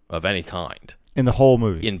romance of any kind in the whole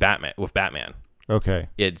movie with Batman. Okay.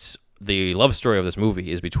 It's the love story of this movie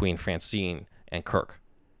is between Francine and Kirk.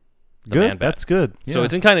 Good. Man-Bat. That's good. Yeah. So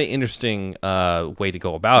it's a kind of interesting way to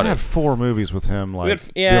go about it. I had 4 movies with him,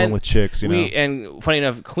 dealing with chicks. And funny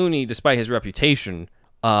enough, Clooney, despite his reputation,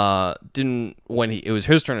 didn't when it was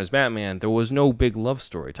his turn as Batman. There was no big love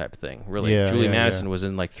story type of thing. Really, Julie Madison was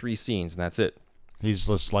in 3 scenes, and that's it. He's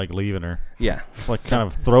just leaving her. Yeah, it's kind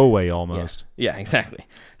of throwaway almost. Yeah, exactly.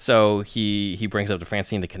 So he brings up to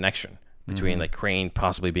Francine the connection between Crane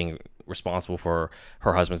possibly being responsible for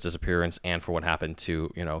her husband's disappearance and for what happened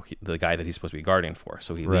to the guy that he's supposed to be guardian for.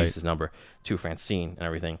 So he leaves his number to Francine and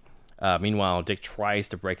everything. Meanwhile, Dick tries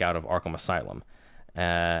to break out of Arkham Asylum,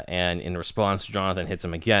 and in response, Jonathan hits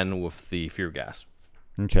him again with the fear gas.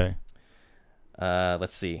 Okay.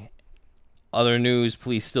 Let's see. Other news: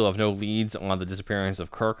 police still have no leads on the disappearance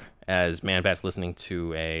of Kirk, as Manbat's listening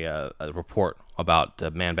to a report about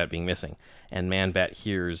Manbat being missing, and Manbat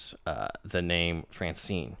hears the name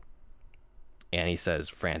Francine. And he says,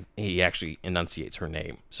 he actually enunciates her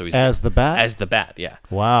name. So he's as the Bat? As the Bat, yeah.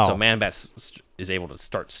 Wow. So Man-Bat is able to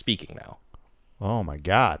start speaking now. Oh my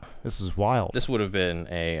God, this is wild. This would have been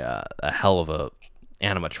a hell of a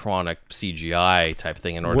animatronic CGI type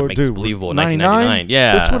thing in order to make this believable in 1999.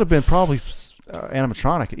 Yeah, this would have been probably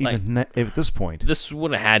animatronic even at this point. This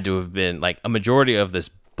would have had to have been like a majority of this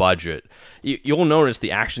budget. You'll notice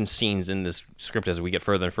the action scenes in this script as we get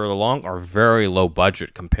further and further along are very low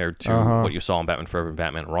budget compared to what you saw in Batman Forever and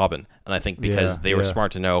Batman and Robin. And I think because they were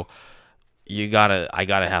smart to know we gotta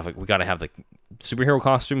have the superhero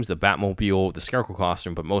costumes, the Batmobile, the Scarecrow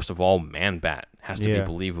costume, but most of all, Man-Bat has to be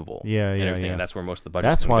believable. And everything. And that's where most of the budget.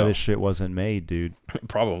 That's why this shit wasn't made, dude.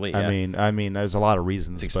 Probably. Yeah. I mean, there's a lot of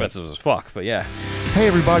reasons. It's expensive as fuck, but yeah. Hey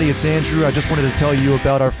everybody, it's Andrew. I just wanted to tell you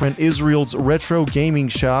about our friend Israel's retro gaming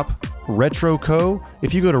shop, RetroCo.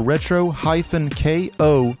 If you go to retro-ko.com,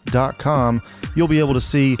 you'll be able to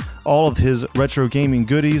see all of his retro gaming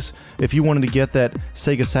goodies. If you wanted to get that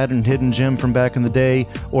Sega Saturn hidden gem from back in the day,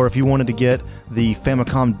 or if you wanted to get the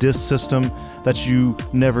Famicom disk system that you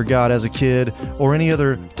never got as a kid, or any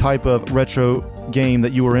other type of retro game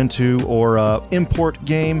that you were into, or import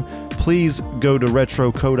game, please go to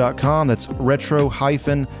retroco.com. That's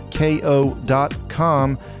retro-ko.com.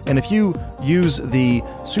 And if you use the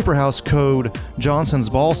SuperHouse code Johnson's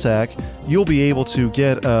Ballsack, you'll be able to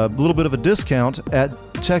get a little bit of a discount at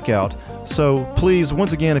checkout. So please,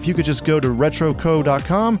 once again, if you could just go to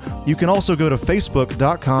retroco.com. You can also go to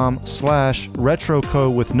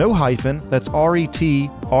facebook.com/retroco with no hyphen. That's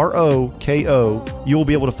RETROKO. You'll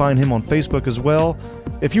be able to find him on Facebook as well.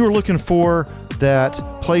 If you were looking for that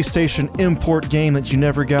PlayStation import game that you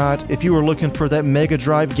never got, if you were looking for that Mega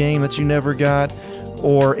Drive game that you never got,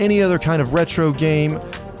 or any other kind of retro game,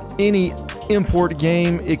 any import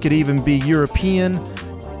game, it could even be European,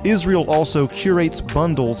 Israel also curates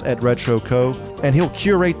bundles at RetroCo, and he'll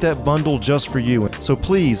curate that bundle just for you. So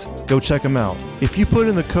please, go check him out. If you put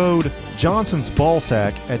in the code Johnson's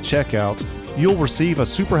Ballsack at checkout, you'll receive a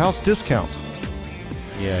SuperHouse discount.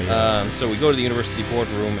 So we go to the university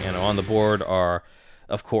boardroom, and on the board are,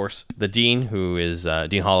 of course, the dean, who is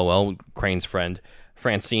Dean Hollowell, Crane's friend,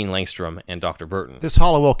 Francine Langstrom, and Dr. Burton. This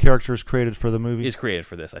Hollowell character is created for the movie? Is created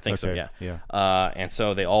for this, I think so, yeah. And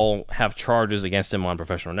so they all have charges against him on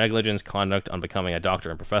professional negligence, conduct unbecoming a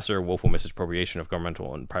doctor and professor, willful misappropriation of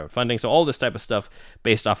governmental and private funding. So all this type of stuff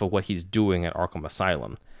based off of what he's doing at Arkham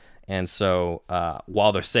Asylum. And so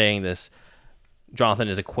while they're saying this, Jonathan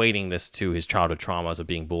is equating this to his childhood traumas of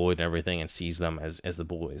being bullied and everything, and sees them as the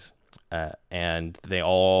bullies. And they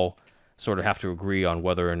all sort of have to agree on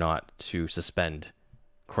whether or not to suspend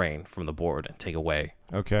Crane from the board and take away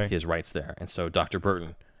his rights there. And so Dr.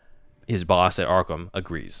 Burton, his boss at Arkham,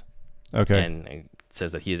 agrees. And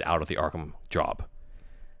says that he is out of the Arkham job.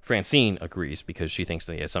 Francine agrees because she thinks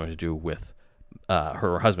that he has something to do with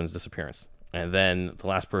her husband's disappearance. And then the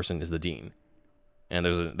last person is the dean. And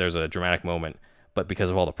there's a dramatic moment, but because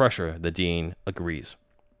of all the pressure, the dean agrees.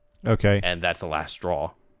 And that's the last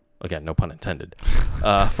straw. Again, no pun intended.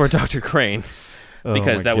 For Dr. Crane.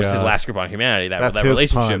 Because that was his last grip on humanity, that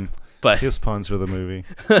relationship. Pun. But his puns for the movie.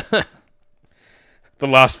 The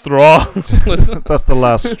last straw. That's the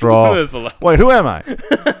last straw. Wait, who am I?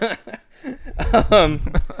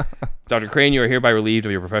 Dr. Crane, you are hereby relieved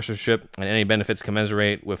of your professorship and any benefits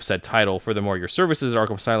commensurate with said title. Furthermore, your services at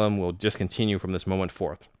Arkham Asylum will discontinue from this moment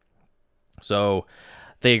forth. So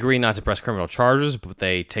they agree not to press criminal charges, but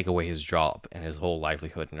they take away his job and his whole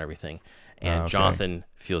livelihood and everything. And Jonathan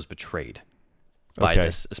feels betrayed by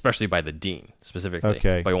this, especially by the dean specifically.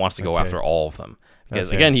 But he wants to go after all of them because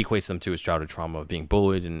again, he equates them to his childhood trauma of being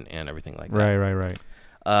bullied and everything like that.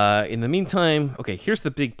 Right. In the meantime, here's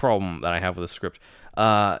the big problem that I have with the script.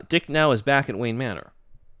 Dick now is back at Wayne Manor.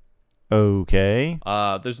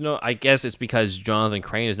 There's no. I guess it's because Jonathan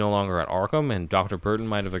Crane is no longer at Arkham, and Dr. Burton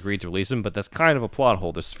might have agreed to release him, but that's kind of a plot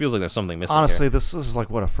hole. This feels like there's something missing. Honestly, here. This is like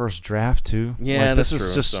a first draft too. Yeah, like, this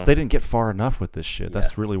is just they didn't get far enough with this shit.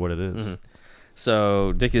 That's really what it is.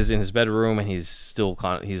 So Dick is in his bedroom, and he's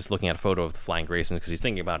looking at a photo of the Flying Graysons because he's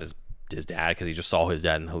thinking about his dad because he just saw his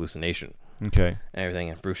dad in hallucination. And everything,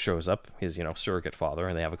 and Bruce shows up, his surrogate father,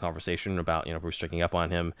 and they have a conversation about Bruce checking up on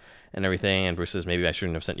him and everything. And Bruce says, "Maybe I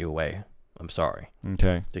shouldn't have sent you away. I'm sorry."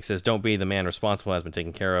 Dick says, "Don't be the man responsible has been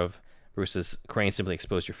taken care of." Bruce says, "Crane simply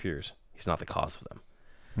exposed your fears. He's not the cause of them."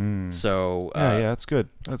 So that's good.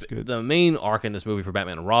 That's good. The main arc in this movie for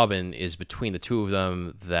Batman and Robin is between the two of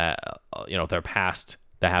them that their past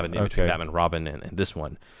that happened in between Batman and Robin and this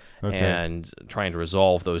one, and trying to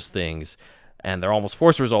resolve those things. And they're almost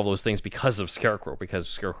forced to resolve those things because of Scarecrow, because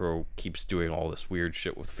Scarecrow keeps doing all this weird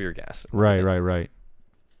shit with fear gas. Right.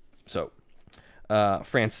 So,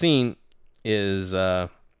 Francine is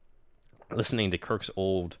listening to Kirk's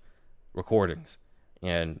old recordings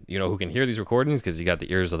And you know who can hear these recordings because he got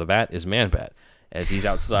the ears of the bat is Manbat. As he's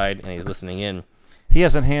outside and he's listening in. He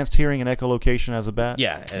has enhanced hearing and echolocation as a bat?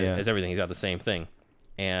 Yeah, as everything. He's got the same thing.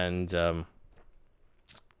 And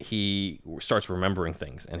he starts remembering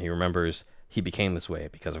things. And he remembers he became this way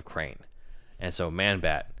because of Crane. And so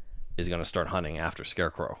Manbat is going to start hunting after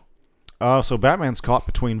Scarecrow. Oh, so Batman's caught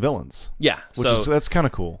between villains. Yeah, that's kind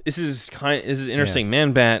of cool. This is interesting. Yeah.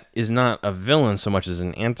 Manbat is not a villain so much as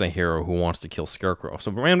an anti-hero who wants to kill Scarecrow.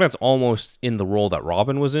 So Manbat's almost in the role that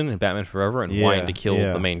Robin was in Batman Forever and wanting to kill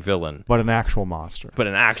the main villain. But an actual monster.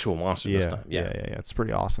 This time. Yeah. It's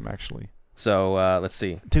pretty awesome, actually. So let's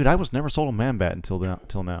see. Dude, I was never sold on Manbat until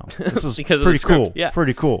now. This is because pretty cool. Yeah.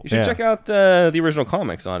 Pretty cool. You should check out the original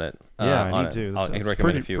comics on it. I need to. I can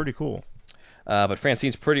recommend a few. Pretty cool. But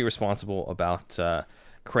Francine's pretty responsible about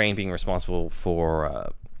Crane being responsible for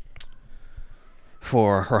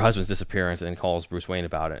her husband's disappearance, and then calls Bruce Wayne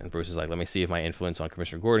about it. And Bruce is like, "Let me see if my influence on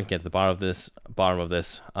Commissioner Gordon can get to the bottom of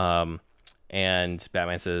this." And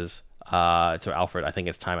Batman says to Alfred, "I think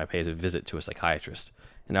it's time I pay a visit to a psychiatrist."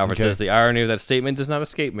 And Alfred says, "The irony of that statement does not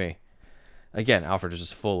escape me." Again, Alfred is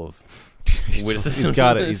just full of witticism. He's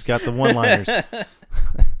got it. He's got the one-liners.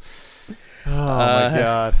 Oh my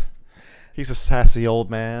God. He's a sassy old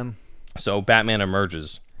man. So Batman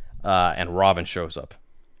emerges, and Robin shows up.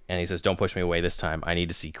 And he says, "Don't push me away this time. I need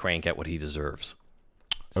to see Crane get what he deserves."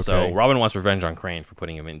 Okay. So Robin wants revenge on Crane for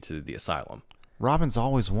putting him into the asylum. Robin's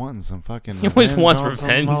always wanting some fucking He always wants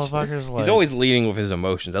revenge. Like... He's always leading with his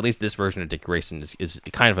emotions. At least this version of Dick Grayson is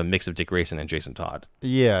kind of a mix of Dick Grayson and Jason Todd.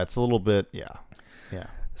 Yeah, it's a little bit, yeah.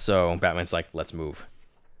 So Batman's like, "Let's move."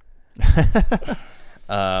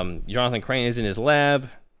 Jonathan Crane is in his lab.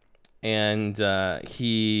 And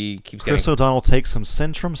he keeps Chris O'Donnell takes some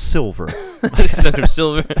Centrum Silver. Centrum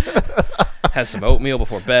Silver. Has some oatmeal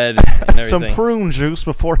before bed and everything. Some prune juice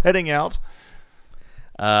before heading out.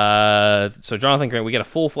 So Jonathan Crane, we get a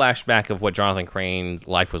full flashback of what Jonathan Crane's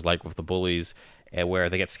life was like with the bullies, and where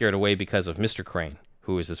they get scared away because of Mr. Crane,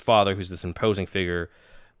 who is his father, who's this imposing figure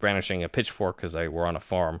brandishing a pitchfork because they were on a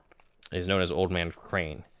farm. He's known as Old Man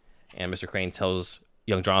Crane. And Mr. Crane tells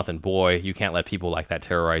young Jonathan, "Boy, you can't let people like that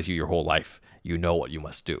terrorize you your whole life. You know what you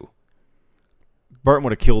must do." Burton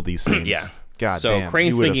would have killed these scenes. Yeah. God so damn.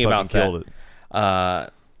 Crane's thinking about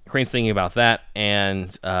that. Crane's thinking about that,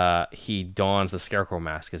 and he dons the Scarecrow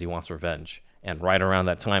mask because he wants revenge. And right around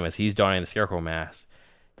that time, as he's donning the Scarecrow mask,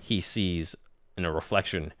 he sees in a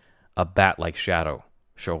reflection a bat-like shadow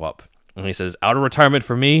show up. And he says, "Out of retirement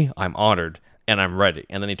for me, I'm honored, and I'm ready."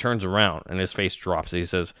 And then he turns around, and his face drops. And he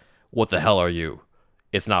says, "What the hell are you?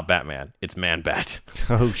 It's not Batman. It's Man-Bat."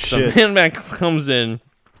 Oh, shit. So Man-Bat comes in,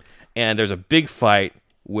 and there's a big fight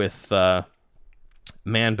with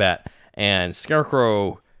Man-Bat, and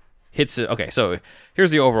Scarecrow hits it. Okay, so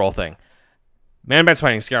here's the overall thing. Man-Bat's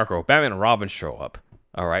fighting Scarecrow. Batman and Robin show up.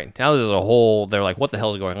 All right. Now there's a whole... They're like, what the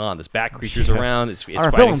hell is going on? This bat creature's around. It's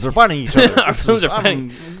Our villains are fighting each other.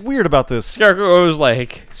 I'm weird about this. Scarecrow was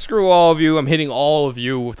like, "Screw all of you. I'm hitting all of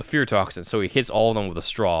you with the fear toxin." So he hits all of them with the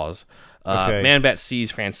straws. Man-Bat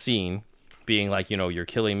sees Francine being like, "You're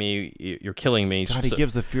killing me. You're killing me." God, he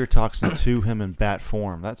gives the fear toxin to him in bat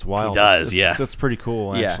form. That's wild. He does, That's pretty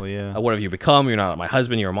cool, actually, yeah. What have you become? You're not my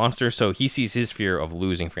husband. You're a monster. So he sees his fear of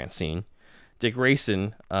losing Francine. Dick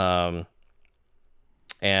Grayson, and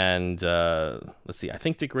let's see. I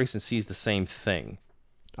think Dick Grayson sees the same thing.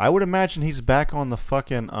 I would imagine he's back on the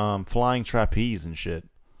fucking flying trapeze and shit.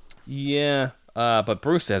 Yeah, but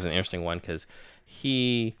Bruce has an interesting one because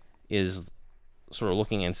he is sort of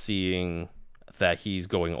looking and seeing that he's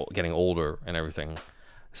getting older and everything.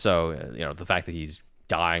 So, the fact that he's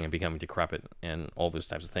dying and becoming decrepit and all those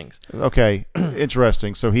types of things. Okay,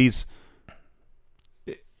 interesting. So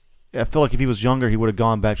I feel like if he was younger, he would have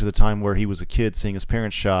gone back to the time where he was a kid seeing his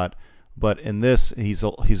parents shot. But in this, he's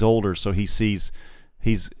older, so he sees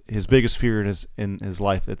his biggest fear in his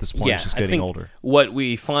life at this point is just getting older. What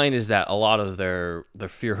we find is that a lot of their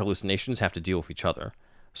fear hallucinations have to deal with each other.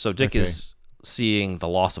 So Dick is seeing the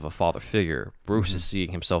loss of a father figure. Bruce is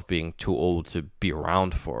seeing himself being too old to be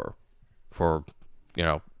around for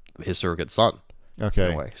his surrogate son. Okay.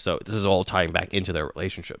 In a way. So this is all tying back into their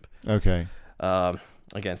relationship. Okay.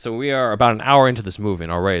 Again, so we are about an hour into this movie,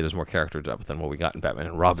 and already there's more character depth than what we got in Batman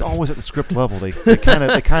and Robin. It's always at the script level. They kind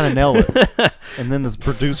of nail it, and then the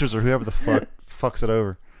producers or whoever the fuck fucks it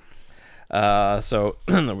over. So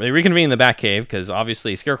they reconvene in the Batcave because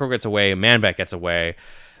obviously Scarecrow gets away, Man-Bat gets away.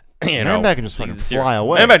 Man-Bat can just fucking fly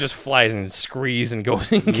away. Man-Bat just flies and screes and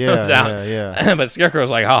goes and comes out. Yeah. But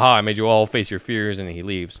Scarecrow's like, "Haha, I made you all face your fears," and he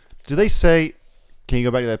leaves. Do they say? Can you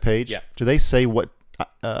go back to that page? Yeah. Do they say what?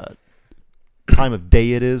 time of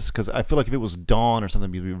day it is? Because I feel like if it was dawn or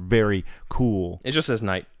something, it'd be very cool. It just says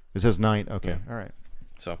night. It says night? Okay, all right.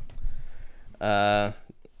 So,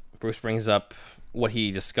 Bruce brings up what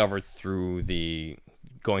he discovered through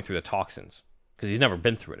going through the toxins, because he's never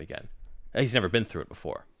been through it again. He's never been through it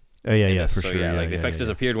before. Yeah, for sure. Yeah, the effects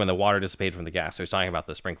disappeared when the water dissipated from the gas. So he's talking about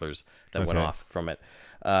the sprinklers that went off from it.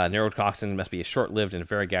 Neurotoxin must be short-lived in a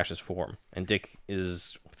very gaseous form, and Dick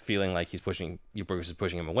is feeling like Bruce is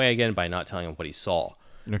pushing him away again by not telling him what he saw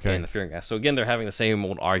in the fear gas. So again, they're having the same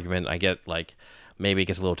old argument. I get like maybe it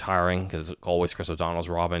gets a little tiring because it's always Chris O'Donnell's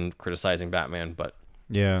Robin criticizing Batman, but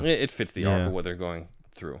it fits the arc of what they're going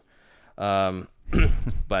through. But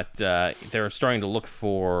they're starting to look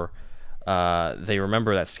for. They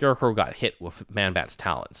remember that Scarecrow got hit with Man-Bat's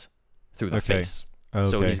talons through the face.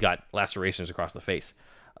 So he's got lacerations across the face.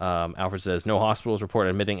 Alfred says, no hospitals report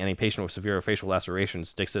admitting any patient with severe facial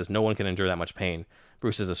lacerations. Dick says, no one can endure that much pain.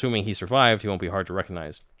 Bruce says, assuming he survived, he won't be hard to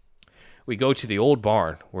recognize. We go to the old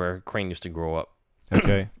barn where Crane used to grow up.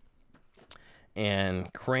 Okay.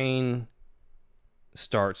 And Crane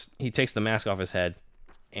he takes the mask off his head,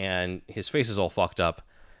 and his face is all fucked up,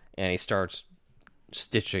 and he starts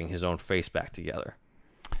stitching his own face back together.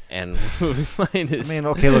 And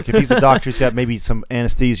okay, look, if he's a doctor, he's got maybe some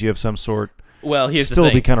anesthesia of some sort. Well, here's the thing.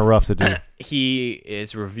 Still be kind of rough to do.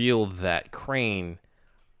 It's revealed that Crane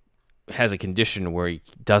has a condition where he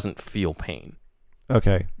doesn't feel pain.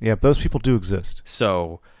 Okay. Yeah, those people do exist.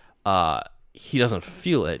 So, he doesn't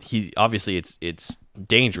feel it. Obviously it's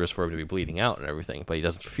dangerous for him to be bleeding out and everything, but he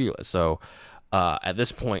doesn't feel it. So, at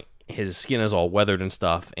this point, his skin is all weathered and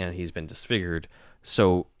stuff, and he's been disfigured.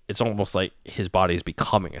 So it's almost like his body is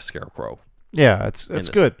becoming a scarecrow. Yeah, it's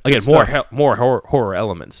good. Again, more horror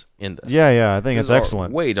elements in this. Yeah, I think it's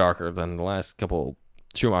excellent. Way darker than the last couple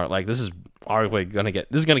Schumacher. Like this is arguably gonna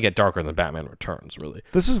get darker than Batman Returns. Really,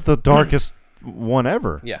 this is the darkest one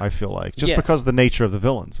ever. Yeah. I feel like just because of the nature of the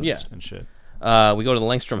villains. And shit. We go to the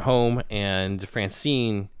Langstrom home, and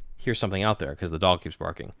Francine hears something out there because the dog keeps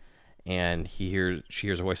barking, and she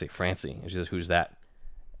hears a voice say Francie, and she says, "Who's that?"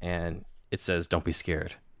 And it says, "Don't be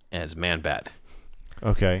scared," and it's Man-Bat.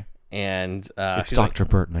 Okay. And it's Dr.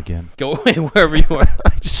 Burton again. Go away wherever you are.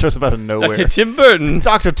 It just shows up out of nowhere. Dr. Tim Burton.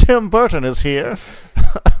 Dr. Tim Burton is here.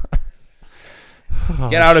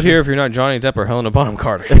 Get out of here if you're not Johnny Depp or Helena Bonham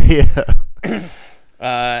Carter. Yeah.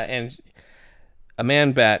 And a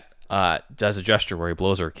Man-Bat does a gesture where he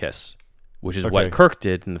blows her a kiss, which is what Kirk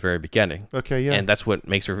did in the very beginning. Okay, yeah. And that's what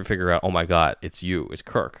makes her figure out, oh my God, it's you, it's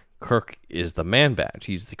Kirk. Kirk is the Man-Bat.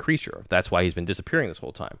 He's the creature. That's why he's been disappearing this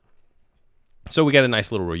whole time. So we get a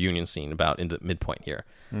nice little reunion scene about in the midpoint here.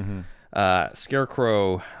 Mm-hmm.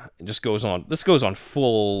 Scarecrow just goes on. This goes on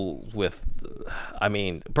full with. I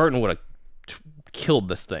mean, Burton would have killed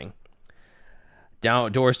this thing.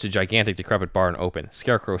 Doors to gigantic decrepit barn open.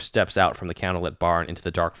 Scarecrow steps out from the candlelit barn into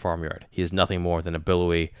the dark farmyard. He is nothing more than a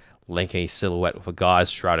billowy, lanky silhouette with a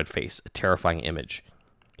gauze-shrouded face, a terrifying image.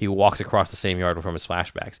 He walks across the same yard from his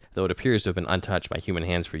flashbacks, though it appears to have been untouched by human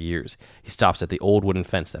hands for years. He stops at the old wooden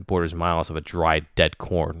fence that borders miles of a dried, dead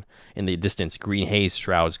corn. In the distance, green haze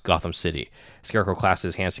shrouds Gotham City. Scarecrow clasps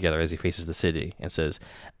his hands together as he faces the city and says,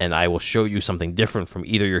 "And I will show you something different from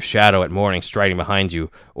either your shadow at morning striding behind you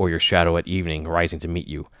or your shadow at evening rising to meet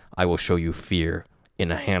you. I will show you fear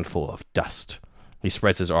in a handful of dust." He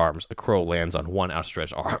spreads his arms. A crow lands on one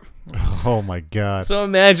outstretched arm. Oh, my God. So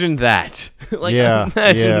imagine that.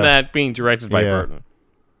 Imagine that being directed by Burton.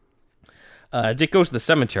 Dick goes to the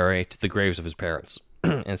cemetery to the graves of his parents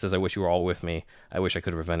and says, "I wish you were all with me. I wish I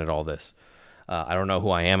could have prevented all this. I don't know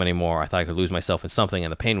who I am anymore. I thought I could lose myself in something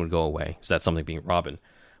and the pain would go away." So that's something being Robin.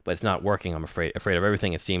 But it's not working, I'm afraid. Afraid of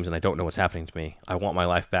everything, it seems, and I don't know what's happening to me. I want my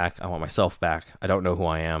life back. I want myself back. I don't know who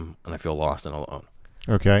I am, and I feel lost and alone.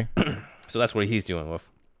 Okay. So that's what he's dealing with.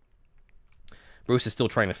 Bruce is still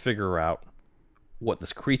trying to figure out what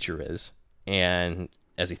this creature is, and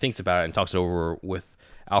as he thinks about it and talks it over with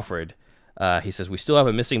Alfred, he says, "We still have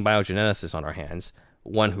a missing biogeneticist on our hands,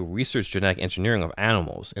 one who researched genetic engineering of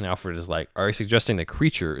animals." And Alfred is like, "Are you suggesting the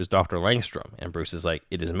creature is Dr. Langstrom?" And Bruce is like,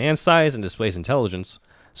 "It is man-sized and displays intelligence."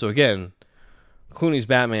 So again, Clooney's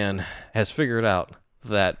Batman has figured out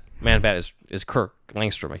that Man-Bat is Kirk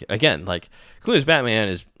Langstrom. Again, like, Clooney's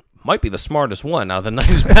Batman might be the smartest one out of the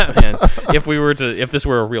 90s Batman if this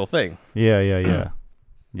were a real thing. Yeah.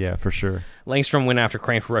 Yeah, for sure. Langstrom went after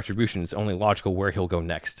Crane for retribution. It's only logical where he'll go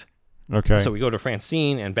next. Okay. So we go to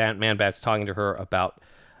Francine, and Man-Bat's talking to her about,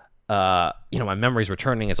 my memory's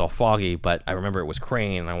returning. It's all foggy, but I remember it was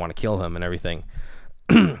Crane, and I want to kill him and everything.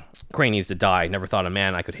 Crane needs to die. Never thought a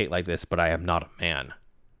man I could hate like this, but I am not a man.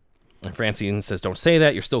 And Francine says, don't say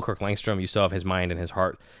that. You're still Kirk Langstrom. You still have his mind and his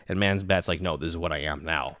heart. And Manbat's like, no, this is what I am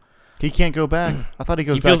now. He can't go back. I thought he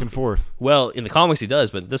goes back and forth. Well, in the comics he does,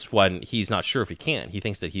 but this one, he's not sure if he can. He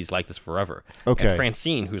thinks that he's like this forever. Okay. And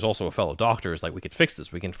Francine, who's also a fellow doctor, is like, we could fix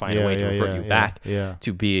this. We can find a way to revert you back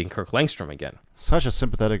to being Kirk Langstrom again. Such a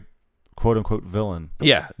sympathetic, quote-unquote, villain.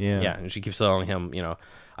 Yeah. And she keeps telling him,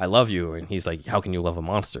 I love you. And he's like, how can you love a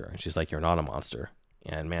monster? And she's like, you're not a monster.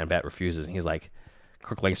 And Man-Bat refuses. And he's like,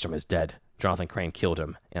 Kirk Langstrom is dead. Jonathan Crane killed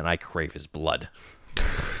him, and I crave his blood.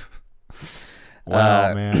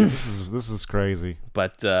 Wow, man, this is crazy.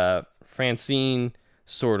 But Francine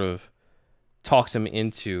sort of talks him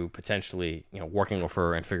into potentially, working with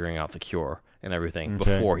her and figuring out the cure and everything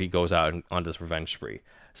before he goes out on this revenge spree.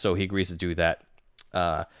 So he agrees to do that.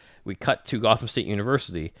 We cut to Gotham State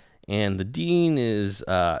University, and the dean is,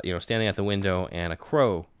 standing at the window, and a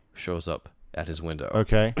crow shows up at his window.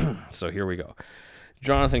 Okay. So here we go.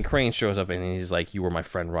 Jonathan Crane shows up, and he's like, you were my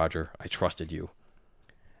friend, Roger. I trusted you.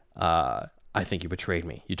 I think you betrayed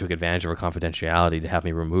me. You took advantage of our confidentiality to have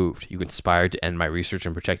me removed. You conspired to end my research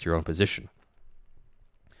and protect your own position.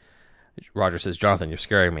 Roger says, Jonathan, you're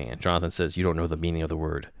scaring me. And Jonathan says, you don't know the meaning of the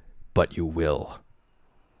word, but you will.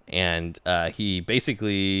 And he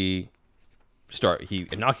basically he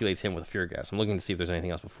inoculates him with a fear gas. I'm looking to see if there's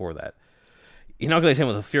anything else before that. He inoculates him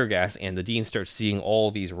with a fear gas, and the dean starts seeing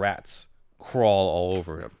all these rats crawl all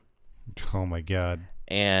over him. Oh, my God.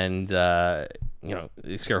 And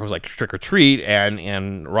Scarecrow's like, trick or treat,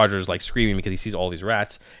 and Roger's like screaming because he sees all these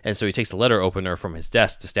rats, and so he takes the letter opener from his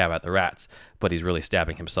desk to stab at the rats, but he's really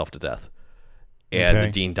stabbing himself to death. And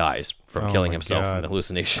the dean dies from killing himself from the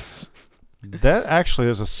hallucinations. That actually,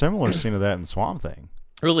 there's a similar scene of that in Swamp Thing.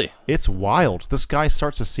 Really? It's wild. This guy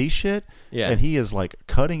starts to see shit, and he is like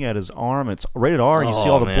cutting at his arm. It's rated R, and you see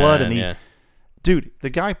all the blood, and dude, the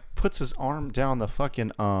guy puts his arm down the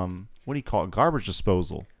fucking what do you call it? Garbage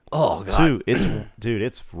disposal. Oh God, it's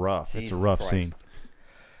rough. Jesus it's a rough Christ.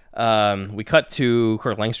 scene. We cut to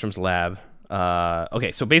Kirk Langstrom's lab.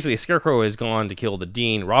 Okay, so basically, Scarecrow is gone to kill the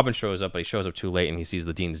dean. Robin shows up, but he shows up too late, and he sees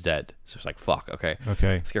the dean's dead. So it's like, fuck.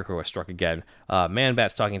 Okay. Scarecrow was struck again.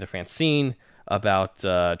 Man-Bat's talking to Francine about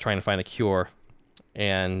trying to find a cure,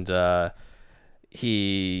 and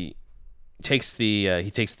he takes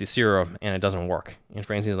the serum, and it doesn't work. And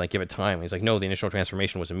Francine's like, give it time. He's like, no, the initial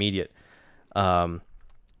transformation was immediate.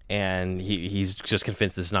 And he's just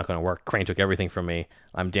convinced this is not going to work. Crane took everything from me.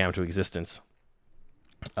 I'm damned to existence.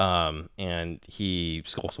 And he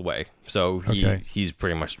skulks away. So he's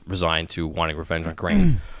pretty much resigned to wanting revenge on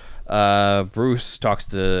Crane. Bruce talks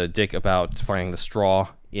to Dick about finding the straw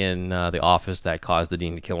in the office that caused the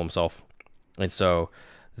dean to kill himself. And so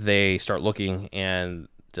they start looking, and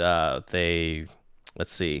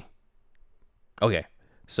let's see. Okay,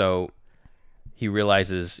 so he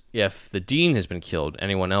realizes if the dean has been killed,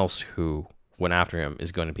 anyone else who went after him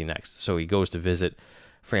is going to be next. So he goes to visit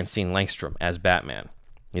Francine Langstrom as Batman.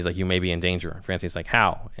 He's like, you may be in danger. Francine's like,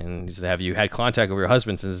 how? And he says, have you had contact with your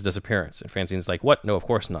husband since his disappearance? And Francine's like, what? No, of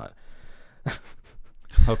course not.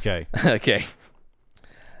 Okay. Okay.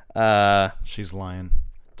 She's lying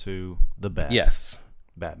to the Bat. Yes.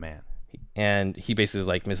 Batman. And he basically is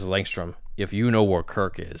like, Mrs. Langstrom, if you know where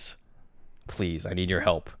Kirk is, please, I need your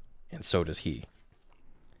help. And so does he.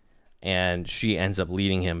 And she ends up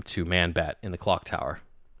leading him to Man-Bat in the clock tower.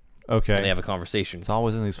 Okay. And they have a conversation. It's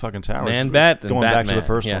always in these fucking towers. Man-Bat going back to the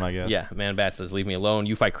first one, I guess. Yeah, Man-Bat says, leave me alone.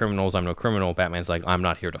 You fight criminals. I'm no criminal. Batman's like, I'm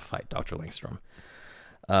not here to fight, Dr. Langstrom.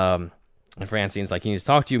 And Francine's like, he needs to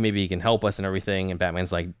talk to you. Maybe he can help us and everything. And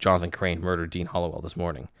Batman's like, Jonathan Crane murdered Dean Hollowell this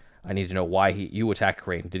morning. I need to know why you attacked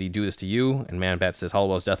Crane. Did he do this to you? And Man-Bat says,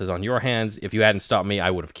 Hollowell's death is on your hands. If you hadn't stopped me, I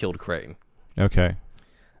would have killed Crane. Okay.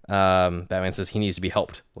 Batman says he needs to be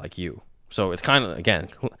helped like you. So it's kind of, again,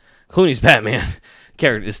 Clooney's Batman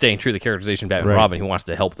character is staying true to the characterization of Batman Robin, who wants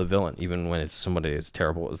to help the villain, even when it's somebody as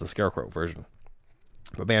terrible as the Scarecrow version.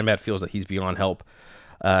 But Man-Bat feels that he's beyond help.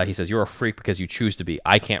 He says, you're a freak because you choose to be.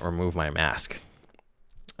 I can't remove my mask.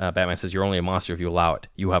 Batman says, you're only a monster if you allow it.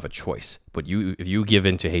 You have a choice. But if you give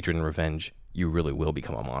in to hatred and revenge, you really will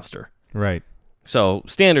become a monster. Right. So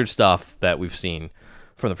standard stuff that we've seen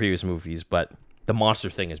from the previous movies, but the monster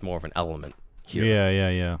thing is more of an element here.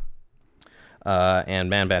 Yeah. And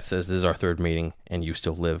Man-Bat says, this is our third meeting, and you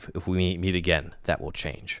still live. If we meet again, that will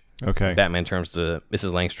change. Okay. Batman turns to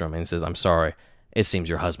Mrs. Langstrom and says, I'm sorry. It seems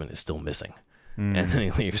your husband is still missing. And then he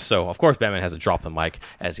leaves. So, of course, Batman has to drop the mic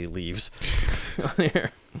as he leaves.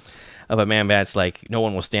 But Man-Bat's like, no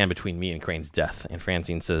one will stand between me and Crane's death. And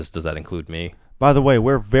Francine says, does that include me? By the way,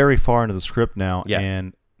 we're very far into the script now, yeah.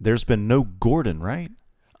 And there's been no Gordon, right?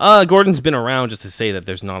 Gordon's been around just to say that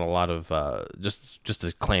there's not a lot of just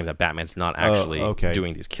to claim that Batman's not actually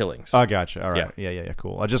doing these killings. I gotcha. All right. Yeah.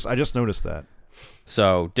 Cool. I just noticed that.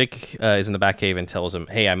 So Dick is in the Batcave and tells him,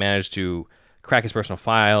 "Hey, I managed to crack his personal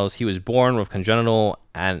files. He was born with congenital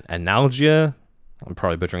analgia. I'm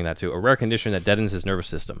probably butchering that too. A rare condition that deadens his nervous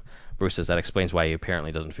system." Bruce says that explains why he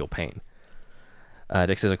apparently doesn't feel pain.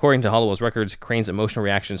 Dick says, according to Hollowell's records, Crane's emotional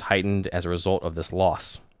reactions heightened as a result of this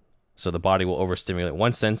loss. So the body will overstimulate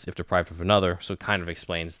one sense if deprived of another. So it kind of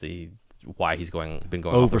explains why he's been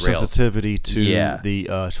going off the rails. Oversensitivity to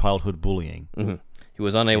the childhood bullying. Mm-hmm. He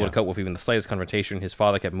was unable to cope with even the slightest confrontation. His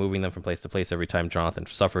father kept moving them from place to place every time Jonathan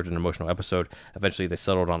suffered an emotional episode. Eventually, they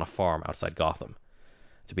settled on a farm outside Gotham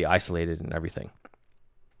to be isolated and everything.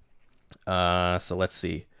 So let's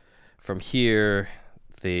see. From here,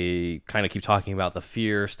 they kind of keep talking about the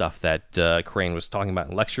fear stuff that Crane was talking about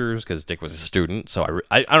in lectures because Dick was a student. So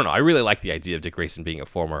I don't know. I really like the idea of Dick Grayson being a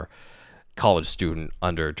former college student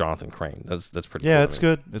under Jonathan Crane. That's pretty cool. Yeah, it's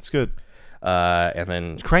good. It's good. And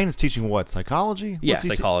then Crane is teaching what? Psychology? What's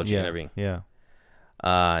psychology and everything. Yeah.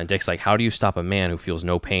 And Dick's like, how do you stop a man who feels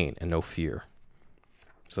no pain and no fear?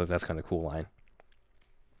 So that's kind of a cool line.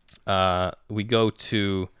 We go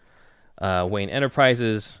to Wayne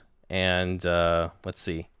Enterprises, and let's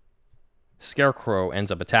see. Scarecrow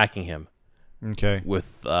ends up attacking him. Okay.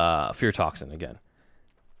 With fear toxin again.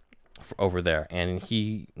 Over there. And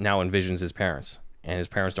he now envisions his parents. And his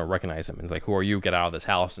parents don't recognize him. And he's like, who are you? Get out of this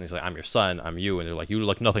house. And he's like, I'm your son. I'm you. And they're like, you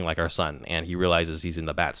look nothing like our son. And he realizes he's in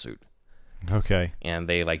the bat suit. Okay. And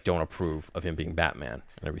they don't approve of him being Batman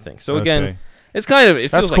and everything. So again, it feels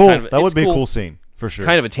that's like cool. kind of, that would be a cool scene for sure.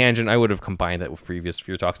 Kind of a tangent. I would have combined that with previous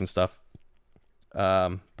fear toxin stuff.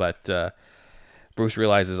 But Bruce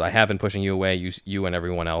realizes, I have been pushing you away, you and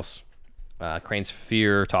everyone else. Crane's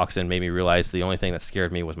fear toxin made me realize the only thing that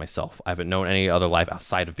scared me was myself. I haven't known any other life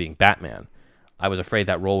outside of being Batman. I was afraid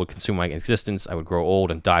that role would consume my existence. I would grow old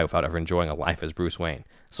and die without ever enjoying a life as Bruce Wayne.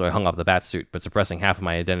 So I hung up the Batsuit, but suppressing half of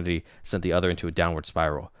my identity sent the other into a downward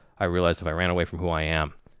spiral. I realized if I ran away from who I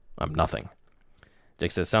am, I'm nothing. Dick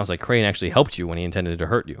says, sounds like Crane actually helped you when he intended to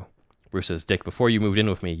hurt you. Bruce says, Dick, before you moved in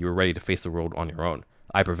with me, you were ready to face the world on your own.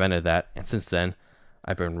 I prevented that, and since then,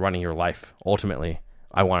 I've been running your life. Ultimately,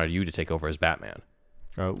 I wanted you to take over as Batman.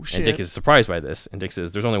 Oh, shit. And Dick is surprised by this, and Dick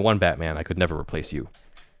says, there's only one Batman. I could never replace you.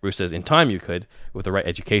 Bruce says, in time you could, with the right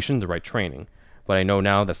education, the right training. But I know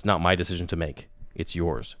now that's not my decision to make. It's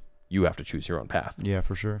yours. You have to choose your own path. Yeah,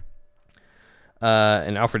 for sure.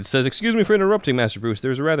 And Alfred says, excuse me for interrupting, Master Bruce.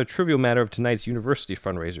 There's a rather trivial matter of tonight's university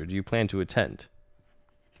fundraiser. Do you plan to attend?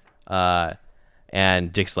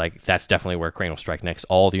 And Dick's like, that's definitely where Crane will strike next.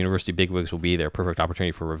 All the university bigwigs will be there. Perfect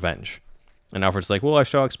opportunity for revenge. And Alfred's like, well, I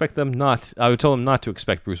shall expect them not. I would tell them not to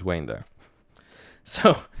expect Bruce Wayne there.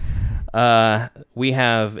 So, we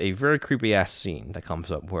have a very creepy-ass scene that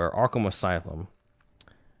comes up where Arkham Asylum,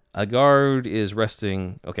 a guard is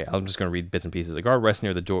resting. Okay, I'm just going to read bits and pieces. A guard rests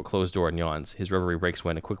near the closed door and yawns. His reverie breaks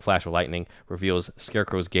when a quick flash of lightning reveals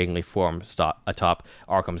Scarecrow's gangly form atop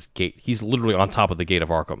Arkham's gate. He's literally on top of the gate of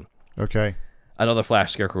Arkham. Okay. Another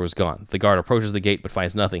flash, Scarecrow is gone. The guard approaches the gate but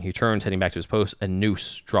finds nothing. He turns, heading back to his post. A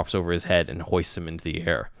noose drops over his head and hoists him into the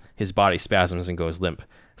air. His body spasms and goes limp.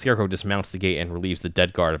 Scarecrow dismounts the gate and relieves the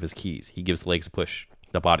dead guard of his keys. He gives the legs a push.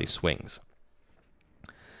 The body swings.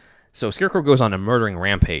 So Scarecrow goes on a murdering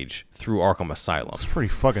rampage through Arkham Asylum. It's pretty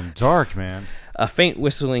fucking dark, man. A faint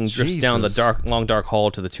whistling drifts down the long dark hall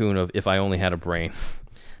to the tune of If I Only Had a Brain.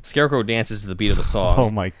 Scarecrow dances to the beat of the song. Oh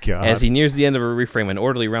my god. As he nears the end of a reframe, an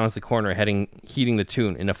orderly rounds the corner, heeding the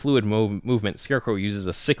tune. In a fluid movement, Scarecrow uses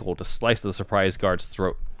a sickle to slice the surprised guard's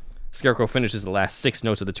throat. Scarecrow finishes the last 6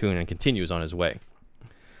 notes of the tune and continues on his way.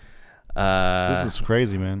 This is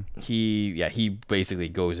crazy, man. He basically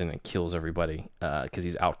goes in and kills everybody because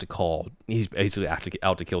he's out to call. He's basically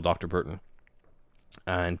out to kill Dr. Burton.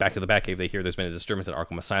 And back to the Batcave, they hear there's been a disturbance at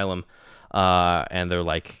Arkham Asylum, and they're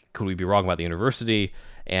like, "Could we be wrong about the university?"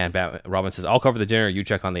 And Robin says, "I'll cover the dinner. You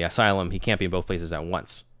check on the asylum. He can't be in both places at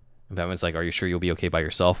once." And Batman's like, "Are you sure you'll be okay by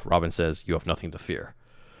yourself?" Robin says, "You have nothing to fear."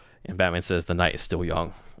 And Batman says, "The night is still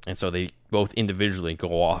young." And so they both individually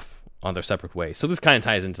go off on their separate ways. So this kind of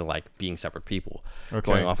ties into like being separate people,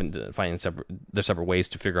 going off and finding their separate ways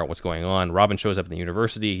to figure out what's going on. Robin shows up in the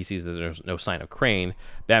university. He sees that there's no sign of Crane.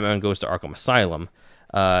 Batman goes to Arkham Asylum,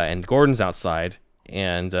 and Gordon's outside,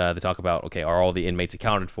 and they talk about, okay, are all the inmates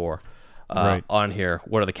accounted for on here?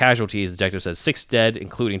 What are the casualties? The detective says 6 dead,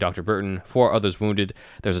 including Dr. Burton, 4 others wounded.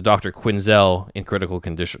 There's a Dr. Quinzel in critical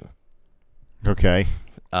condition. Okay.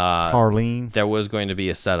 Harley. There was going to be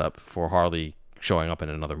a setup for Harley showing up in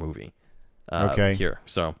another movie here.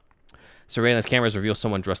 So surveillance cameras reveal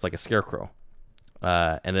someone dressed like a scarecrow.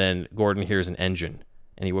 And then Gordon hears an engine,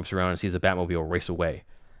 and he whips around and sees the Batmobile race away.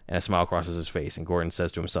 And a smile crosses his face, and Gordon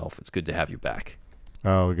says to himself, "It's good to have you back."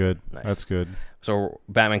 Oh, good. Nice. That's good. So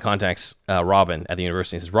Batman contacts Robin at the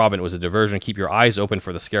university and says, "Robin, it was a diversion. Keep your eyes open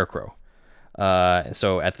for the Scarecrow."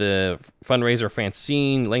 So at the fundraiser,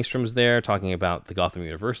 Francine Langstrom's there talking about the Gotham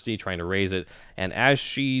University, trying to raise it. And as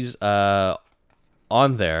she's on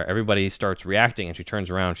there, everybody starts reacting, and she turns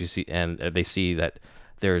around. They see that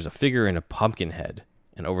there's a figure in a pumpkin head,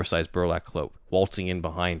 an oversized burlap cloak, waltzing in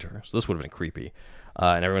behind her. So this would have been creepy.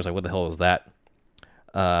 And everyone's like, "What the hell is that?"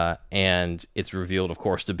 And it's revealed, of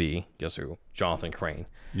course, to be, guess who? Jonathan Crane.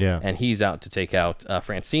 Yeah. And he's out to take out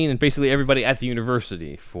Francine and basically everybody at the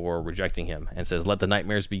university for rejecting him, and says, "Let the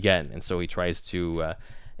nightmares begin." And so he tries to,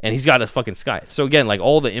 and he's got a fucking scythe. So again, like,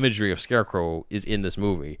 all the imagery of Scarecrow is in this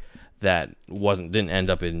movie that didn't end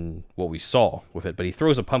up in what we saw with it. But he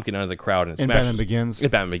throws a pumpkin under the crowd and smashes. Batman Begins.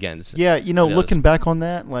 Batman Begins. Yeah, looking back on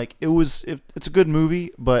that, like, it's a good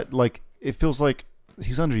movie, but like it feels like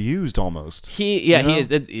he's underused almost. He is.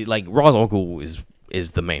 Like, Ra's al Ghul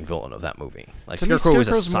is the main villain of that movie. Like, Scarecrow is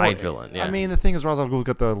a side villain. Yeah. I mean, the thing is, Ra's al Ghul's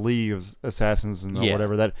got the League of Assassins and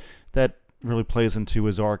whatever that really plays into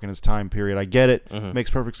his arc and his time period. I get it. Mm-hmm. Makes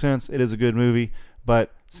perfect sense. It is a good movie,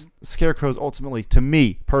 but Scarecrow's ultimately, to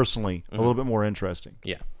me personally, a little bit more interesting.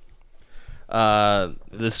 Yeah.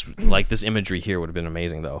 This imagery here would have been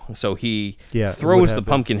amazing, though. So he throws the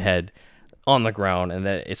pumpkin head on the ground, and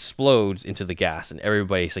then it explodes into the gas, and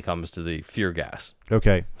everybody succumbs to the fear gas.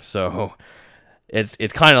 Okay. So it's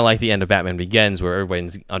kind of like the end of Batman Begins, where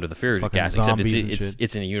everybody's under the fear gas, except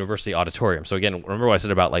it's in a university auditorium. So again, remember what I said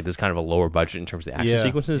about, like, this kind of a lower budget in terms of the action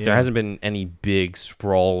sequences? Yeah. There hasn't been any big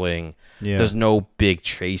sprawling. Yeah. There's no big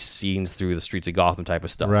chase scenes through the streets of Gotham type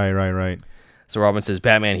of stuff. Right. So Robin says,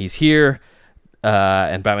 "Batman, he's here."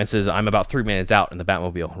 And Batman says, "I'm about 3 minutes out in the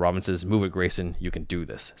Batmobile." Robin says, "Move it, Grayson. You can do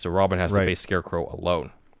this." So Robin has to face Scarecrow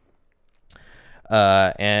alone.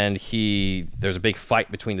 And there's a big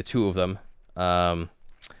fight between the two of them.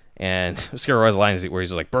 And Scarecrow has a line where he's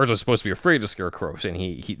just like, "Birds are supposed to be afraid of Scarecrows." And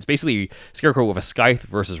he's basically Scarecrow with a scythe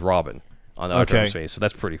versus Robin on the other face. So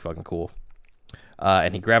that's pretty fucking cool.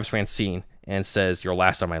 And he grabs Francine and says, "You're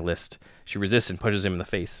last on my list." She resists and punches him in the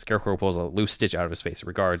face. Scarecrow pulls a loose stitch out of his face,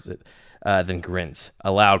 regards it, then grins.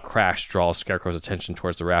 A loud crash draws Scarecrow's attention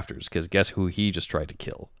towards the rafters, because guess who he just tried to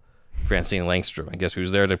kill? Francine Langstrom. And guess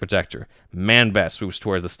who's there to protect her? Man-Bat swoops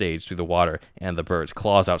toward the stage through the water and the birds,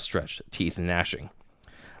 claws outstretched, teeth gnashing.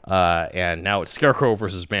 And now it's Scarecrow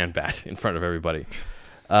versus Man-Bat in front of everybody.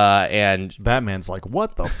 And Batman's like,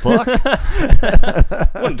 "What the fuck?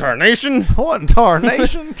 What in tarnation? What in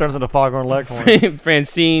tarnation?" Turns into Foghorn Leghorn.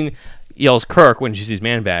 Francine yells Kirk when she sees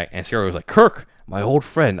Man-Bat, and Scarecrow's like, "Kirk, my old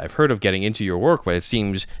friend, I've heard of getting into your work, but it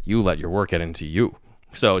seems you let your work get into you."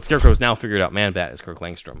 So Scarecrow's now figured out Man-Bat is Kirk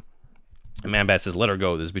Langstrom. And Man-Bat says, "Let her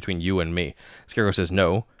go. This is between you and me." Scarecrow says,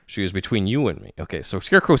 "No, she is between you and me." Okay, so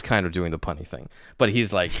Scarecrow's kind of doing the punny thing, but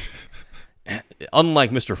he's like,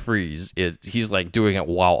 unlike Mr. Freeze, he's like doing it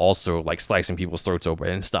while also like slicing people's throats open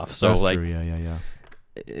and stuff. So that's like, true. Yeah.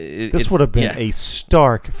 This would have been a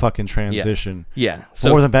stark fucking transition. Yeah. So,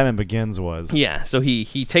 more than Batman Begins was. Yeah. So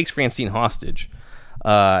he takes Francine hostage,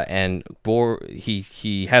 and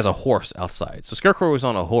he has a horse outside. So Scarecrow is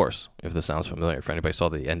on a horse, if this sounds familiar, if anybody saw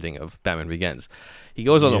the ending of Batman Begins. He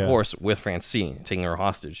goes on the horse with Francine, taking her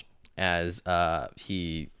hostage, as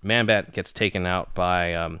Man-Bat gets taken out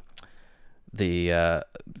by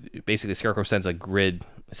basically Scarecrow sends a grid.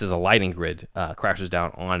 This is a lighting grid, crashes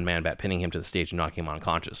down on Man-Bat, pinning him to the stage and knocking him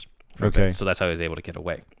unconscious. Okay. So that's how he was able to get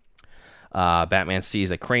away. Batman sees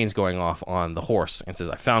that Crane's going off on the horse and says,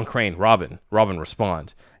 "I found Crane, Robin." Robin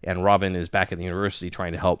responds, and Robin is back at the university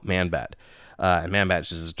trying to help Man-Bat. And Man-Bat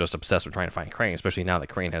is just obsessed with trying to find Crane, especially now that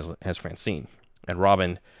Crane has Francine. And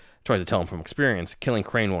Robin tries to tell him from experience, killing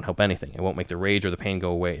Crane won't help anything. It won't make the rage or the pain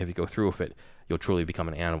go away. If you go through with it, you'll truly become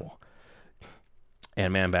an animal.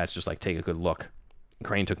 And Man-Bat's just like, "Take a good look.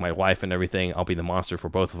 Crane took my wife and everything. I'll be the monster for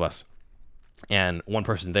both of us." And one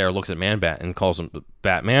person there looks at Man-Bat and calls him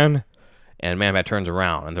Batman. And Man-Bat turns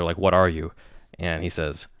around and they're like, "What are you?" And he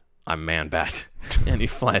says, "I'm Man-Bat." And he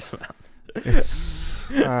flies him out.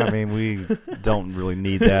 I mean, we don't really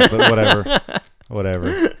need that, but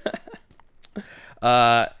whatever.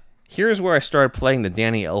 Here's where I started playing the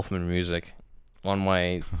Danny Elfman music on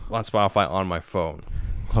Spotify on my phone.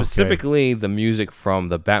 Specifically, the music from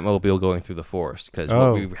the Batmobile going through the forest. Because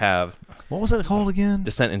what we have... What was that called again?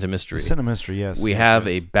 Descent into Mystery. Descent into Mystery, yes. We have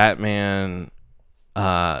a Batman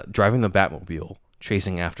driving the Batmobile,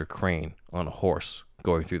 chasing after Crane on a horse,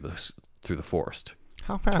 going through the forest.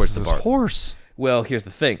 How fast is this horse? Well, here's the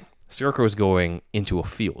thing. Scarecrow is going into a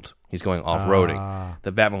field. He's going off-roading.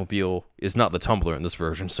 The Batmobile is not the Tumbler in this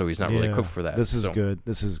version, so he's not really equipped for that. This is good.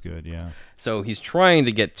 This is good, yeah. So he's trying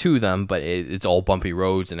to get to them, but it's all bumpy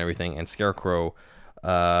roads and everything, and Scarecrow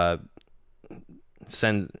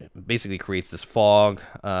basically creates this fog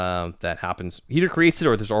that happens. He either creates it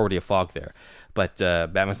or there's already a fog there. But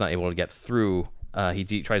Batman's not able to get through.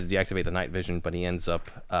 He tries to deactivate the night vision, but he ends up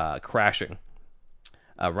crashing.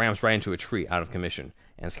 Rams right into a tree out of commission.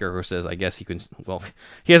 And Scarecrow says, I guess he can... Well,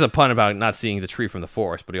 he has a pun about not seeing the tree from the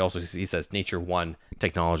forest, but he says, nature 1,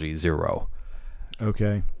 technology 0.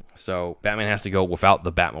 Okay. So Batman has to go without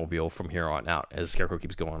the Batmobile from here on out as Scarecrow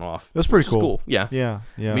keeps going off. That's pretty cool. Yeah. Yeah.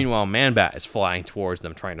 Meanwhile, Man-Bat is flying towards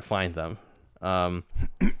them, trying to find them.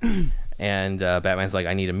 And Batman's like,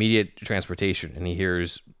 I need immediate transportation. And he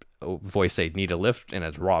hears a voice say, need a lift, and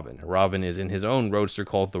it's Robin. And Robin is in his own roadster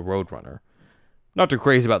called the Roadrunner. Not too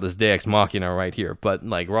crazy about this Deus Machina right here, but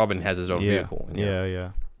like Robin has his own vehicle.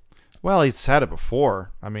 Yeah. Well, he's had it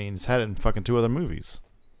before. I mean, he's had it in fucking 2 other movies.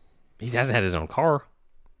 He hasn't had his own car.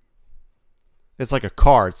 It's like a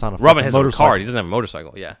car. It's not a Robin has motorcycle. a car. He doesn't have a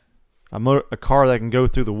motorcycle. Yeah. A car that can go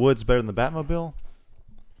through the woods better than the Batmobile?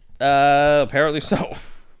 Apparently so.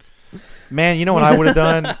 Man, you know what I would have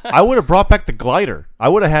done? I would have brought back the glider. I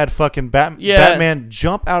would have had fucking Batman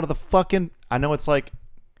jump out of the fucking... I know it's like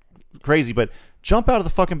crazy, but jump out of the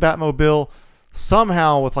fucking Batmobile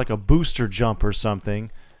somehow with like a booster jump or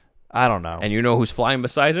something. I don't know. And you know who's flying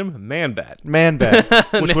beside him? Manbat,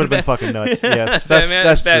 which would have been fucking nuts. Yes,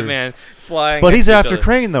 that's true. Batman flying. But he's after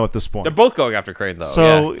Crane though at this point. They're both going after Crane though.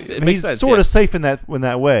 So he's sort of safe in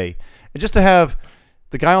that way. And just to have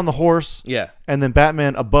the guy on the horse, and then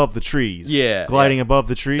Batman above the trees, gliding above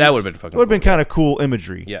the trees. That would have been fucking. Would have been kind of cool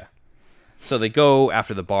imagery. Yeah. So they go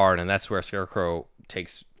after the barn, and that's where Scarecrow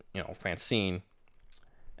takes Francine,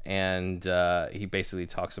 and he basically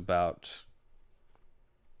talks about.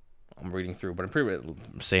 I'm reading through, but I'm pretty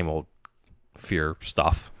much same old fear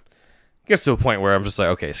stuff. Gets to a point where I'm just like,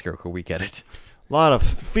 okay, Scarecrow, we get it. A lot of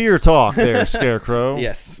fear talk there, Scarecrow.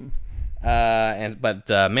 Yes. But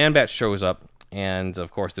Man-Bat shows up, and of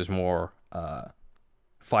course there's more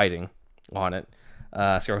fighting on it.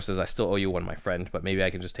 Scarecrow says, I still owe you one, my friend, but maybe I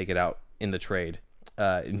can just take it out in the trade,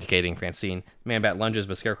 indicating Francine. Man-Bat lunges,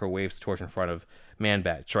 but Scarecrow waves the torch in front of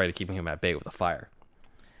Man-Bat, trying to keep him at bay with a fire.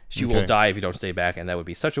 She will die if you don't stay back, and that would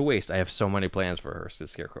be such a waste. I have so many plans for her,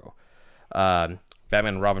 says Scarecrow. Batman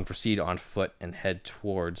and Robin proceed on foot and head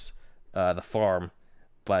towards the farm,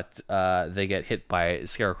 but they get hit by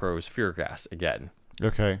Scarecrow's fear gas again.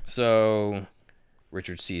 Okay. So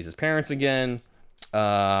Richard sees his parents again.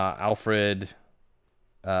 Alfred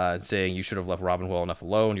saying, you should have left Robin well enough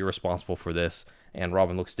alone. You're responsible for this. And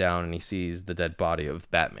Robin looks down, and he sees the dead body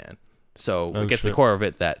of Batman. So it gets to the core of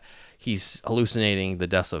it that he's hallucinating the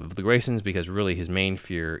deaths of the Graysons because really his main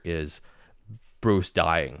fear is Bruce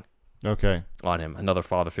dying. Okay. On him, another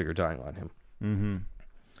father figure dying on him. Mm-hmm.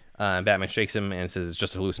 And Batman shakes him and says, "It's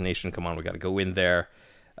just a hallucination. Come on, we got to go in there,"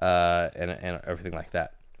 and everything like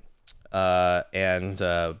that.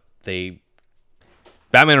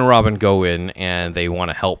 Batman and Robin go in and they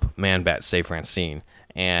want to help Man-Bat save Francine.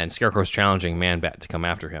 And Scarecrow's challenging Man-Bat to come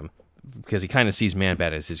after him because he kind of sees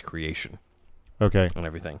Man-Bat as his creation. Okay. And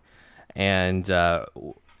everything. And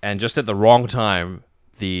just at the wrong time,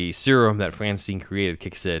 the serum that Francine created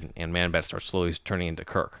kicks in, and Man-Bat starts slowly turning into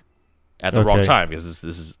Kirk. At the wrong time, because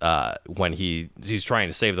this is when he's trying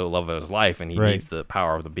to save the love of his life, and he needs the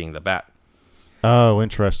power of being the Bat. Oh,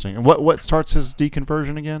 interesting. And what starts his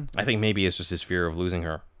deconversion again? I think maybe it's just his fear of losing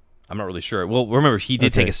her. I'm not really sure. Well, remember, he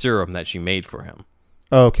did take a serum that she made for him.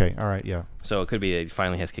 Oh, okay. All right, yeah. So it could be that it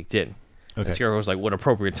finally has kicked in. Okay. And Scarecrow's like, what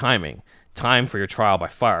appropriate timing. Time for your trial by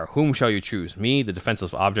fire. Whom shall you choose? Me, the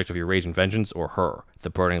defenseless object of your rage and vengeance, or her, the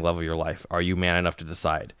burning love of your life? Are you man enough to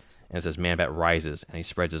decide? And it says Man-Bat rises, and he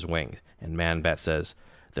spreads his wings. And Man-Bat says,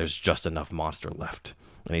 there's just enough monster left.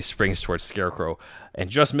 And he springs towards Scarecrow and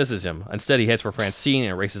just misses him. Instead, he heads for Francine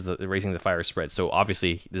and raising the fire spread. So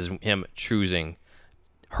obviously, this is him choosing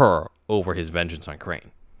her over his vengeance on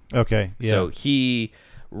Crane. Okay, yeah. So he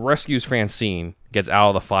rescues Francine, gets out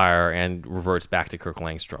of the fire, and reverts back to Kirk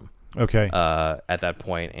Langstrom. Okay. At that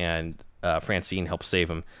point, and Francine helps save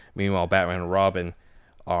him. Meanwhile, Batman and Robin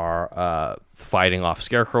are fighting off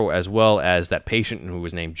Scarecrow, as well as that patient who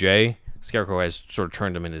was named Jay. Scarecrow has sort of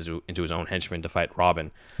turned him into his own henchman to fight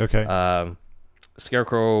Robin. Okay.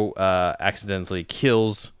 Scarecrow accidentally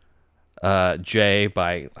kills Jay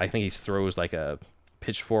by, I think he throws like a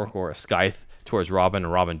pitchfork or a scythe towards Robin,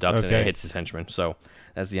 and Robin ducks and it hits his henchman. So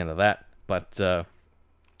that's the end of that. But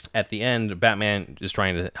at the end, Batman is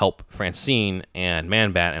trying to help Francine and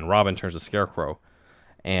Man-Bat, and Robin turns to Scarecrow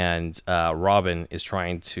and Robin is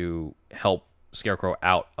trying to help Scarecrow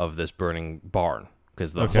out of this burning barn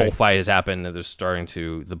because the whole fight has happened and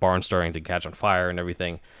the barn's starting to catch on fire and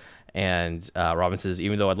everything. And Robin says,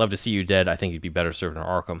 even though I'd love to see you dead, I think you'd be better served in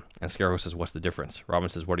Arkham. And Scarecrow says, what's the difference? Robin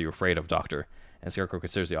says, what are you afraid of, Doctor? And Scarecrow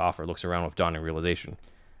considers the offer, looks around with dawning realization,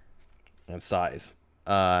 and sighs.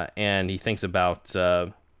 And he thinks about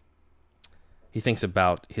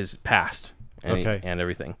his past and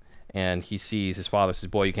everything. And he sees his father, says,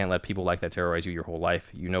 boy, you can't let people like that terrorize you your whole life.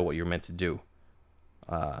 You know what you're meant to do,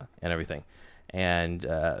 and everything. And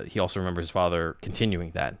he also remembers his father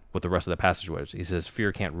continuing that with the rest of the passageways. He says,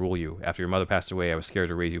 fear can't rule you. After your mother passed away, I was scared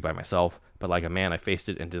to raise you by myself. But like a man, I faced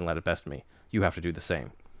it and didn't let it best me. You have to do the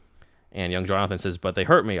same. And young Jonathan says, but they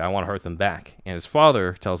hurt me. I want to hurt them back. And his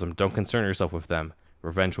father tells him, don't concern yourself with them.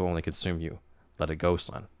 Revenge will only consume you. Let it go,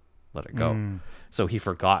 son. Let it go. So he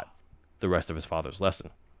forgot the rest of his father's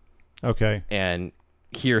lesson. Okay. And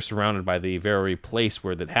here, surrounded by the very place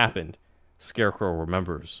where that happened, Scarecrow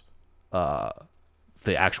remembers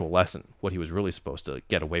the actual lesson, what he was really supposed to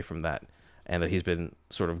get away from that, and that he's been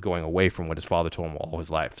sort of going away from what his father told him all his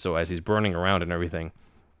life. So as he's burning around and everything,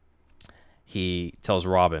 he tells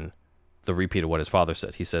Robin the repeat of what his father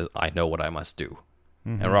said. He says, I know what I must do.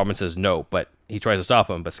 And Robin says no, but he tries to stop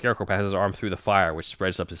him, but Scarecrow passes his arm through the fire, which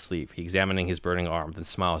spreads up his sleeve. He examining his burning arm, then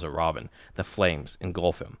smiles at Robin. The flames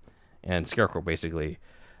engulf him, and Scarecrow basically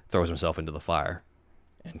throws himself into the fire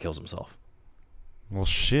and kills himself. Well,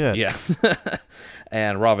 shit. Yeah.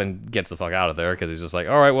 And Robin gets the fuck out of there because he's just like,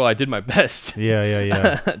 all right, well, I did my best.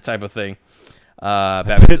 Yeah. Type of thing. I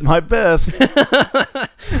did my best.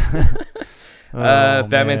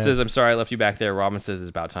 Batman says, I'm sorry I left you back there. Robin says, it's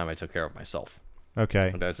about time I took care of myself. Okay.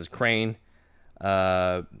 And Batman says, Crane.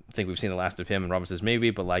 I think we've seen the last of him. And Robin says, maybe,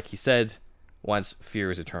 but like he said, once fear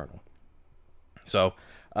is eternal. So,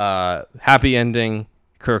 happy ending.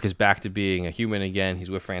 Kirk is back to being a human again. He's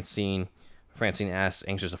with Francine. Francine asks,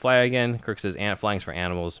 anxious to fly again? Kirk says, flying's for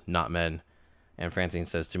animals, not men. And Francine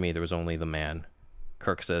says, to me, there was only the man.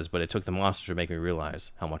 Kirk says, but it took the monster to make me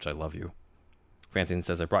realize how much I love you. Francine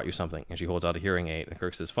says, I brought you something. And she holds out a hearing aid. And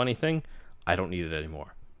Kirk says, funny thing, I don't need it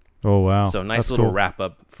anymore. Oh, wow. So nice little wrap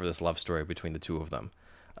up for this love story between the two of them.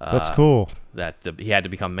 That's cool. That he had to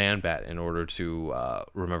become Man-Bat in order to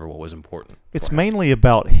remember what was important. It's mainly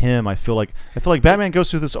about him. I feel like Batman goes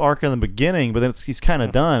through this arc in the beginning, but then he's kind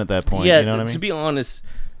of done at that point. Yeah, you know what I mean? To be honest,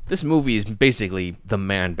 this movie is basically the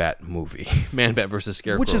Man-Bat movie. Man-Bat versus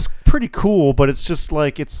Scarecrow. Which is pretty cool, but it's just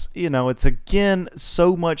like, it's again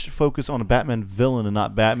so much focus on a Batman villain and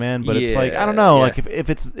not Batman, but it's like, I don't know, like if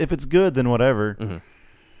it's good, then whatever.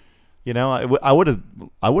 You know, I would have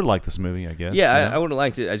liked this movie, I guess. Yeah, I would have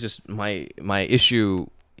liked it. I just my issue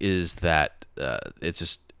is that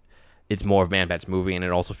it's more of Man-Bat's movie, and it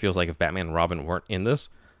also feels like if Batman and Robin weren't in this,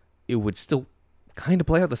 it would still kind of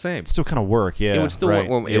play out the same. Still kind of work, yeah. It would still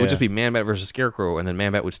work. It would just be Man-Bat versus Scarecrow, and then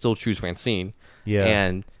Man-Bat would still choose Francine. Yeah.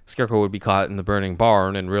 And Scarecrow would be caught in the burning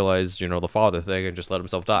barn and realize, the father thing and just let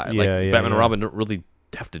himself die. Batman and Robin don't really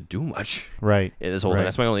have to do much in this whole thing.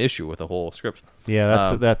 That's my only issue with the whole script.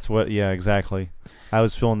 That's what exactly. I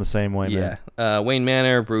was feeling the same way, man. Wayne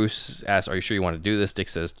Manor. Bruce asks, are you sure you want to do this? Dick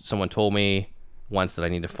says, someone told me once that I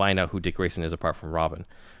need to find out who Dick Grayson is apart from Robin.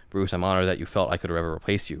 Bruce, I'm honored that you felt I could ever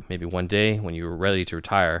replace you. Maybe one day when you were ready to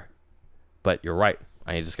retire, but you're right,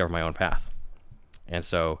 I need to discover my own path. And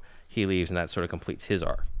so he leaves, and that sort of completes his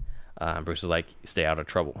arc. Bruce is like, stay out of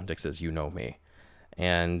trouble. Dick says, you know me.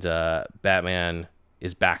 And Batman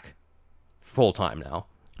is back full time now.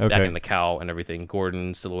 Back in the cowl and everything.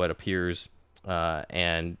 Gordon's silhouette appears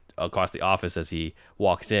and across the office as he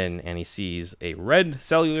walks in, and he sees a red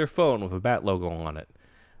cellular phone with a Bat logo on it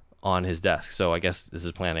on his desk. So I guess this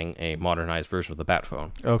is planning a modernized version of the Bat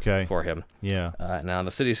phone for him. Yeah. Now the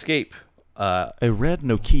cityscape. A red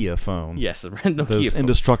Nokia phone. Yes, a red Nokia Those phone.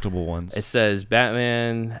 Indestructible ones. It says,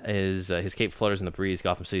 Batman is, his cape flutters in the breeze.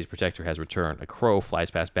 Gotham City's protector has returned. A crow flies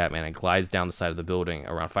past Batman and glides down the side of the building,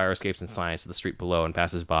 around fire escapes and signs to the street below, and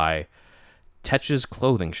passes by Tetch's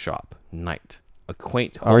clothing shop, Night. A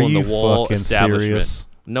quaint hole-in-the-wall establishment. Serious?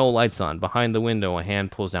 No lights on. Behind the window, a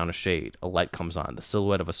hand pulls down a shade. A light comes on. The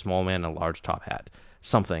silhouette of a small man in a large top hat.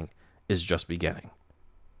 Something is just beginning.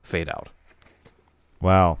 Fade out.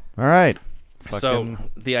 Wow. All right. So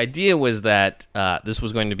the idea was that this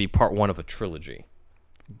was going to be part one of a trilogy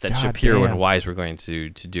that Shapiro and Wise were going to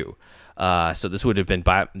do. So this would have been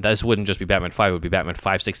this wouldn't just be Batman 5; it would be Batman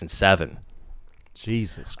 5, 6, and 7.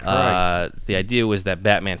 Jesus Christ! The idea was that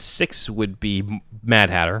Batman 6 would be Mad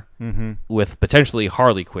Hatter with potentially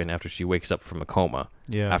Harley Quinn after she wakes up from a coma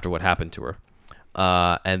after what happened to her,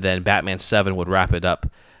 and then Batman 7 would wrap it up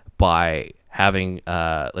by having,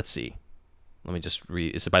 let's see. Let me just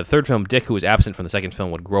read. It said, by the third film, Dick, who was absent from the second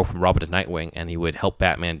film, would grow from Robin to Nightwing, and he would help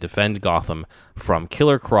Batman defend Gotham from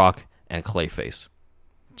Killer Croc and Clayface.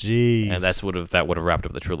 Jeez. And that would have wrapped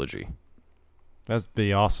up the trilogy. That'd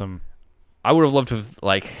be awesome. I would have loved to have,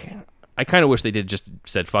 like... I kind of wish they did just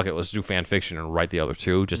said, fuck it, let's do fan fiction and write the other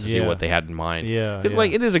two just to see what they had in mind. Yeah. Because,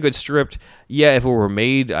 like, it is a good script. Yeah, if it were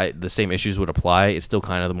made, the same issues would apply. It's still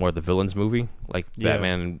kind of more the villains movie, like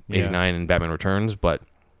Batman 89 and Batman Returns, but,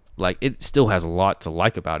 like, it still has a lot to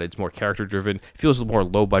like about it. It's more character-driven. It feels more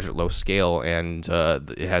low-budget, low-scale, and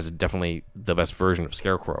it has definitely the best version of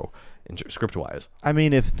Scarecrow script-wise. I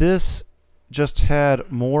mean, if this just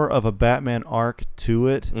had more of a Batman arc to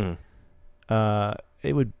it,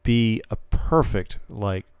 it would be a perfect,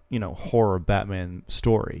 like, horror Batman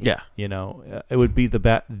story. Yeah. It would be the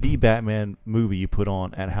Batman movie you put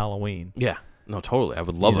on at Halloween. Yeah. No, totally. I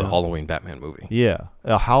would love a Halloween Batman movie. Yeah.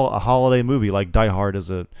 A holiday movie, like Die Hard is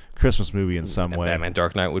a Christmas movie in some way. Batman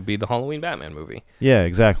Darknight would be the Halloween Batman movie. Yeah,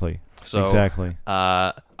 exactly. So, exactly.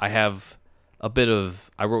 I have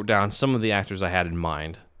I wrote down some of the actors I had in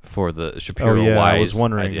mind for the Shapiro Wise I was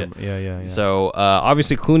wondering. idea. Yeah. So,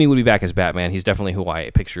 obviously, Clooney would be back as Batman. He's definitely who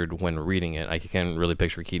I pictured when reading it. I can really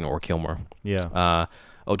picture Keaton or Kilmer. Yeah.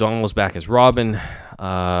 O'Donnell is back as Robin,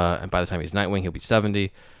 and by the time he's Nightwing, he'll be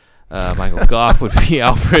 70. Michael Goff would be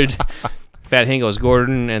Alfred. Fat Hingo is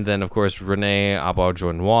Gordon, and then, of course, Rene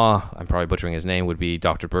Auberjonois, I'm probably butchering his name, would be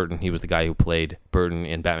Dr. Burton. He was the guy who played Burton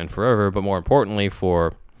in Batman Forever, but more importantly,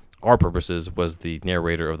 for our purposes, was the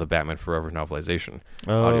narrator of the Batman Forever novelization.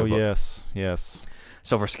 Oh, audiobook. yes.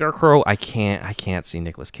 So for Scarecrow, I can't see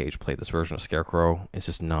Nicolas Cage play this version of Scarecrow. It's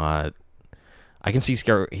just not. I can see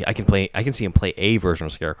I can see him play a version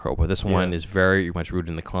of Scarecrow, but this one is very much rooted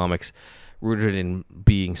in the comics, rooted in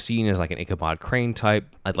being seen as like an Ichabod Crane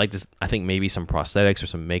type. I think maybe some prosthetics or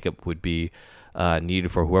some makeup would be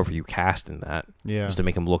needed for whoever you cast in that, just to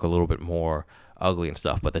make him look a little bit more ugly and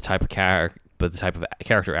stuff. But the type of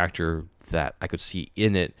character actor that I could see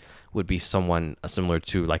in it would be someone similar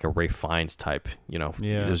to like a Ralph Fiennes type.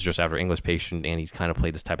 It was just after English Patient, and he kind of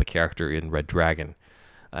played this type of character in Red Dragon.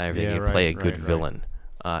 Everything. He'd play a good villain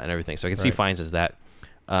and everything. So I can see Fiennes as that.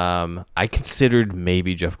 I considered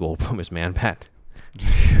maybe Jeff Goldblum as Man-Bat.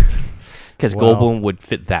 Because Goldblum would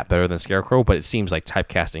fit that better than Scarecrow, but it seems like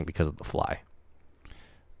typecasting because of The Fly.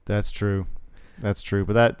 That's true.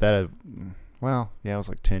 But that well, yeah, it was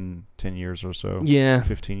like 10 years or so. Yeah.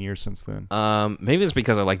 15 years since then. Maybe it's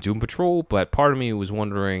because I like Doom Patrol, but part of me was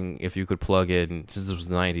wondering if you could plug in, since this was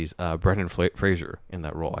the 90s, Brendan Fraser in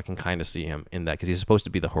that role. I can kind of see him in that because he's supposed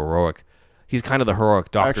to be the heroic. He's kind of the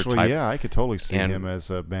heroic doctor type. Yeah, I could totally see him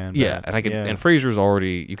as a Man-Bat. Yeah, and Fraser's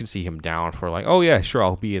already, you can see him down for like, oh yeah, sure,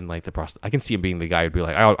 I'll be in like the prosthetic. I can see him being the guy who'd be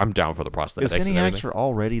like, I'm down for the prosthetics. Is any actor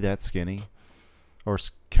already that skinny? Or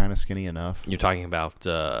kind of skinny enough? You're talking about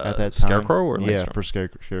at that Scarecrow or for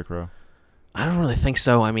Scarecrow? I don't really think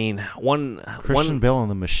so. I mean, Christian Bale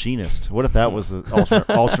and the Machinist. What if that was the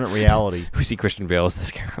alternate reality? We see Christian Bale as the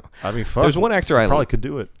Scarecrow. I mean, fuck. There's one actor I probably could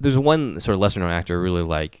do it. There's one sort of lesser known actor I really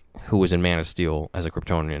like who was in Man of Steel as a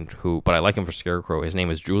Kryptonian, but I like him for Scarecrow. His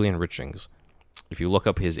name is Julian Richings. If you look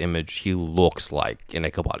up his image, he looks like an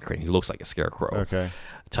Ichabod Crane. He looks like a Scarecrow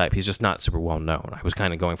type. He's just not super well known. I was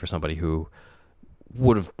kind of going for somebody who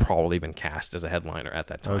would have probably been cast as a headliner at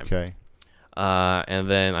that time. Okay. And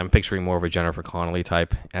then I'm picturing more of a Jennifer Connelly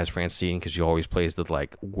type as Francine, because she always plays the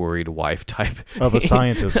like worried wife type of a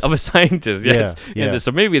scientist. Yes. Yeah. And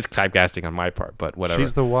so maybe it's typecasting on my part, but whatever.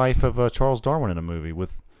 She's the wife of Charles Darwin in a movie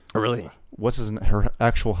with. Oh, really? What's her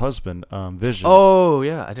actual husband? Vision. Oh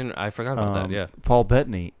yeah, I forgot about that. Yeah. Paul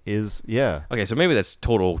Bettany is Okay, so maybe that's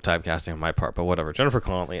total typecasting on my part, but whatever. Jennifer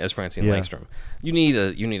Connelly as Francine Langstrom. You need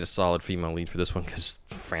a solid female lead for this one because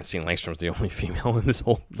Francine Langstrom's the only female in this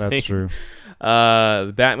whole thing. That's true.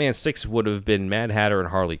 Batman 6 would have been Mad Hatter and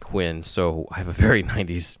Harley Quinn, so I have a very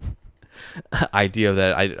 90s idea of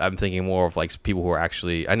that. I'm thinking more of like people who are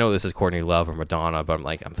actually. I know this is Courtney Love or Madonna, but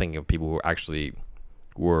I'm thinking of people who actually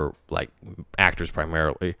were like actors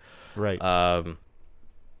primarily. Right.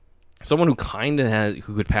 Someone who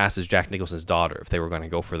who could pass as Jack Nicholson's daughter if they were going to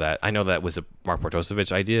go for that. I know that was a Mark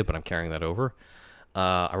Protosevich idea, but I'm carrying that over.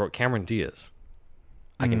 I wrote Cameron Diaz.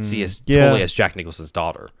 I can see as totally as Jack Nicholson's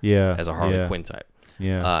daughter. Yeah. As a Harley Quinn type.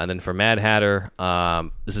 Yeah. And then for Mad Hatter,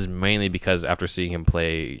 this is mainly because after seeing him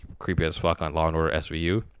play creepy as fuck on Law and Order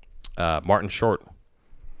SVU, Martin Short.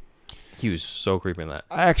 He was so creepy in that.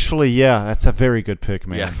 Actually, that's a very good pick,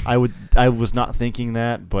 man. Yeah. I was not thinking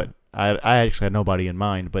that, but I actually had nobody in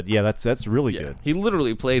mind. But yeah, that's really good. He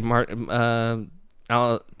literally played Mad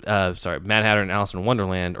Hatter and Alice in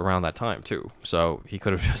Wonderland around that time too. So he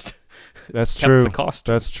could have just That's true. The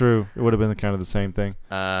costume. That's true. It would have been kind of the same thing.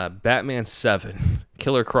 Batman 7,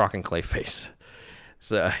 Killer Croc and Clayface.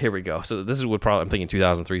 So here we go. So this is what probably I'm thinking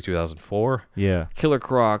 2003, 2004. Yeah. Killer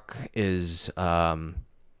Croc is, I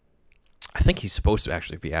think he's supposed to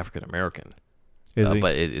actually be African American. Is he?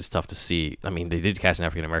 But it's tough to see. I mean, they did cast an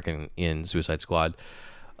African American in Suicide Squad.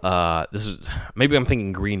 This is maybe I'm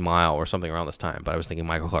thinking Green Mile or something around this time, but I was thinking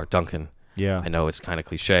Michael Clark Duncan. Yeah. I know it's kind of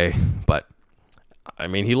cliche, but I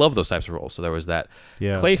mean, he loved those types of roles, so there was that.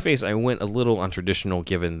 Yeah. Clayface, I went a little untraditional,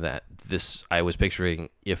 given that I was picturing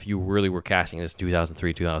if you really were casting this in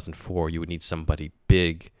 2003, 2004, you would need somebody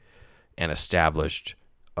big and established,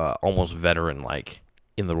 almost veteran-like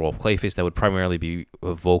in the role of Clayface that would primarily be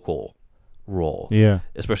a vocal role. Yeah.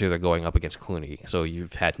 Especially if they're going up against Clooney. So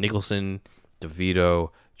you've had Nicholson, DeVito,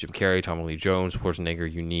 Jim Carrey, Tommy Lee Jones,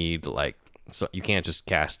 Schwarzenegger. You need, like, so you can't just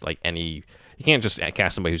cast, like, you can't just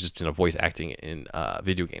cast somebody who's just in a voice acting in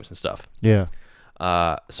video games and stuff. Yeah.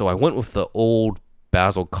 So I went with the old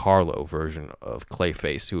Basil Carlo version of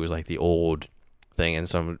Clayface, who was like the old thing, and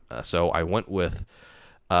so I went with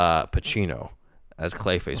Pacino as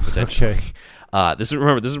Clayface potentially. Okay. This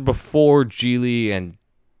is before Geely and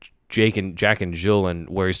Jack and Jill, and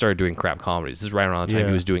where he started doing crap comedies. This is right around the time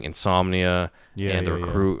he was doing Insomnia and The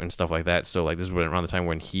Recruit and stuff like that. So like this is around the time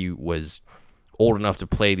when he was old enough to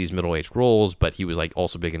play these middle-aged roles, but he was like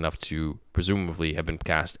also big enough to presumably have been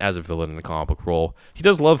cast as a villain in a comic book role. He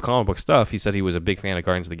does love comic book stuff. He said he was a big fan of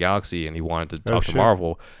Guardians of the Galaxy, and he wanted to talk to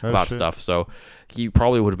Marvel about stuff. So he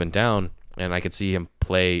probably would have been down, and I could see him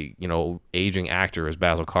play, aging actor as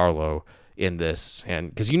Basil Carlo in this, and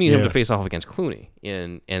because you need him to face off against Clooney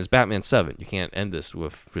and it's Batman 7. You can't end this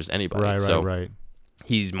with just anybody. Right.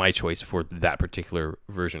 He's my choice for that particular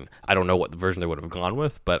version. I don't know what the version they would have gone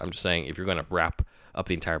with, but I'm just saying if you're going to wrap up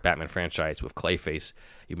the entire Batman franchise with Clayface,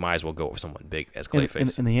 you might as well go with someone big as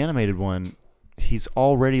Clayface. In the animated one, he's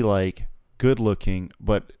already like good looking,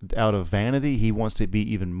 but out of vanity, he wants to be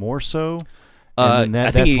even more so. And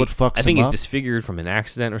that's what fucks him up. I think he's disfigured from an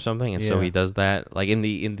accident or something, and so he does that. Like in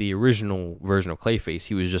the original version of Clayface,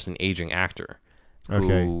 he was just an aging actor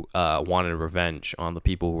who wanted revenge on the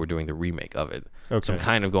people who were doing the remake of it. Okay. So I'm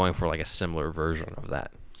kind of going for like a similar version of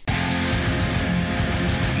that.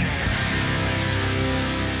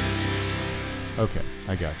 Okay,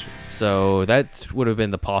 I got you. So that would have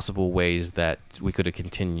been the possible ways that we could have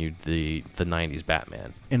continued the 90s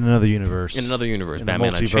Batman. In another universe.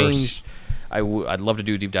 Batman Unchained. I'd love to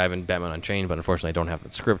do a deep dive in Batman Unchained, but unfortunately I don't have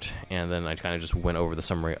the script, and then I kind of just went over the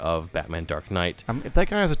summary of Batman Dark Knight. If that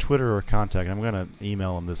guy has a Twitter or contact, I'm going to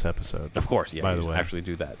email him this episode. Of course, yeah. By the way, actually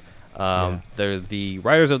do that. The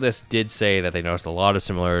writers of this did say that they noticed a lot of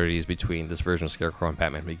similarities between this version of Scarecrow and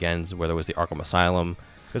Batman Begins, where there was the Arkham Asylum.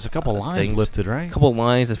 There's a couple lines lifted, right? A couple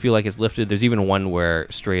lines that feel like it's lifted. There's even one where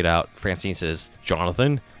straight out Francine says,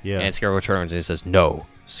 Jonathan, and Scarecrow turns and he says, no,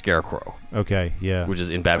 Scarecrow. Okay, yeah. Which is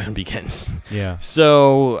in Batman Begins. Yeah.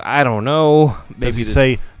 So, I don't know. Maybe Does he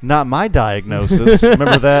say, not my diagnosis?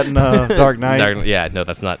 Remember that in Dark Knight? Yeah, no,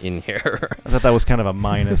 that's not in here. I thought that was kind of a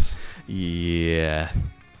minus. Yeah.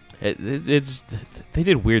 It's they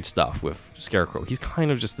did weird stuff with Scarecrow. He's kind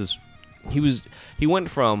of just this... He went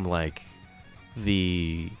from, like,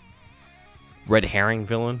 the red herring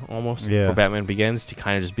villain almost for Batman Begins to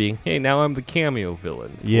kind of just being, hey, now I'm the cameo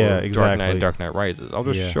villain for exactly. Dark Knight Rises. I'll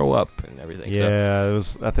just show up and everything. Yeah,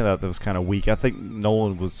 I think that was kind of weak. I think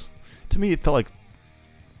Nolan was, to me, it felt like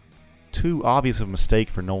too obvious of a mistake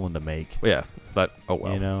for Nolan to make. Yeah, but oh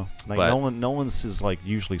well. Nolan's is like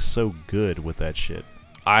usually so good with that shit.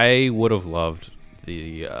 I would have loved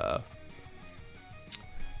a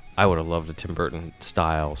Tim Burton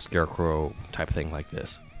style Scarecrow type thing like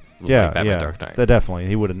this. Batman Dark Knight. Definitely.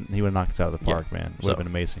 He would have knocked us out of the park, man. It would have been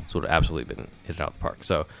amazing. So it would have absolutely been hit out of the park.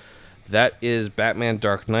 So that is Batman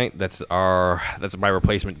Dark Knight. That's my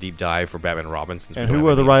replacement deep dive for Batman and Robin. And who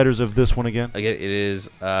are the writers of this one again? Again, it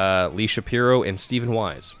is Lee Shapiro and Stephen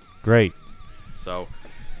Wise. Great. So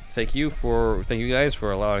thank you guys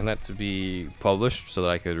for allowing that to be published so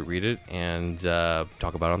that I could read it and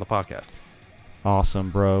talk about it on the podcast. Awesome,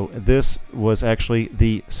 bro. This was actually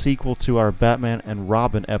the sequel to our Batman and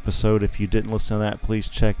Robin episode. If you didn't listen to that, please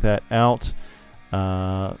check that out.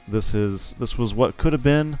 This was what could have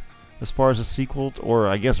been, as far as a sequel, or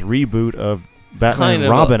I guess reboot of Batman and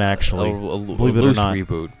Robin, actually. Believe it or not.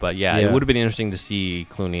 Reboot. But yeah, it would have been interesting to see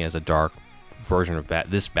Clooney as a dark version of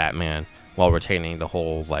this Batman, while retaining the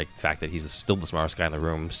whole fact that he's still the smartest guy in the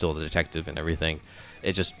room, still the detective and everything.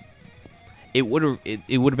 It would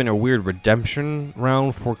have been a weird redemption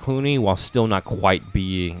round for Clooney, while still not quite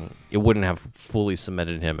being. It wouldn't have fully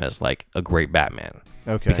cemented him as a great Batman.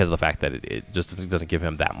 Okay. Because of the fact that it just doesn't give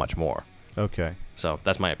him that much more. Okay. So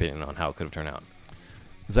that's my opinion on how it could have turned out.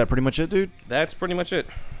 Is that pretty much it, dude? That's pretty much it.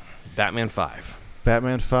 Batman 5.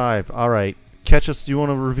 Batman 5. All right. Catch us. Do you want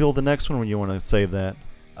to reveal the next one, or you want to save that?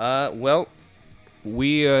 Well,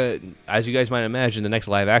 we, as you guys might imagine, the next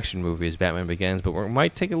live-action movie is Batman Begins, but we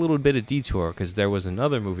might take a little bit of detour because there was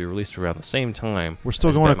another movie released around the same time. We're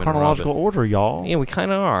still going in chronological order, y'all. Yeah, we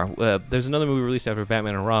kind of are. There's another movie released after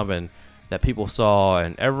Batman and Robin that people saw,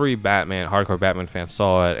 and every hardcore Batman fan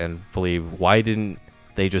saw it and believed, why didn't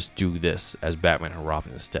they just do this as Batman and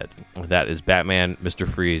Robin instead? That is Batman, Mr.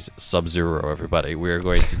 Freeze, Sub-Zero, everybody. We're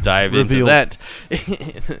going to dive into that.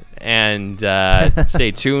 And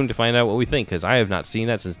stay tuned to find out what we think, because I have not seen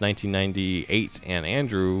that since 1998, and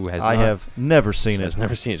Andrew has I have never seen it. Has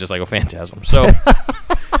never seen it, just like a phantasm. So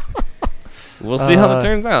we'll see how that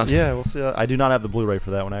turns out. Yeah, we'll see. I do not have the Blu-ray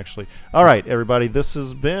for that one, actually. All right, everybody, this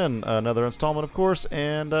has been another installment, of course,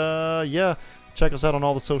 and yeah, check us out on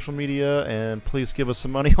all the social media, and please give us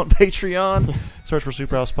some money on Patreon. Search for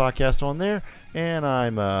SuperHouse Podcast on there, and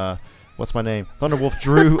I'm what's my name? Thunderwolf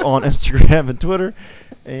Drew on Instagram and Twitter,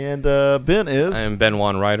 and Ben is. I'm Ben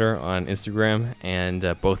Juan Ryder on Instagram,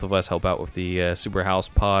 and both of us help out with the SuperHouse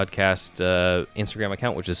Podcast Instagram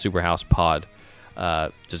account, which is SuperHouse Pod,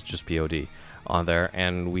 just POD on there,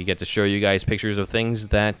 and we get to show you guys pictures of things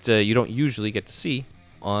that you don't usually get to see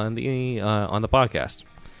on the podcast.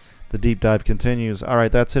 The deep dive continues. All right,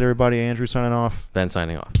 that's it, everybody. Andrew signing off. Ben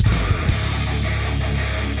signing off.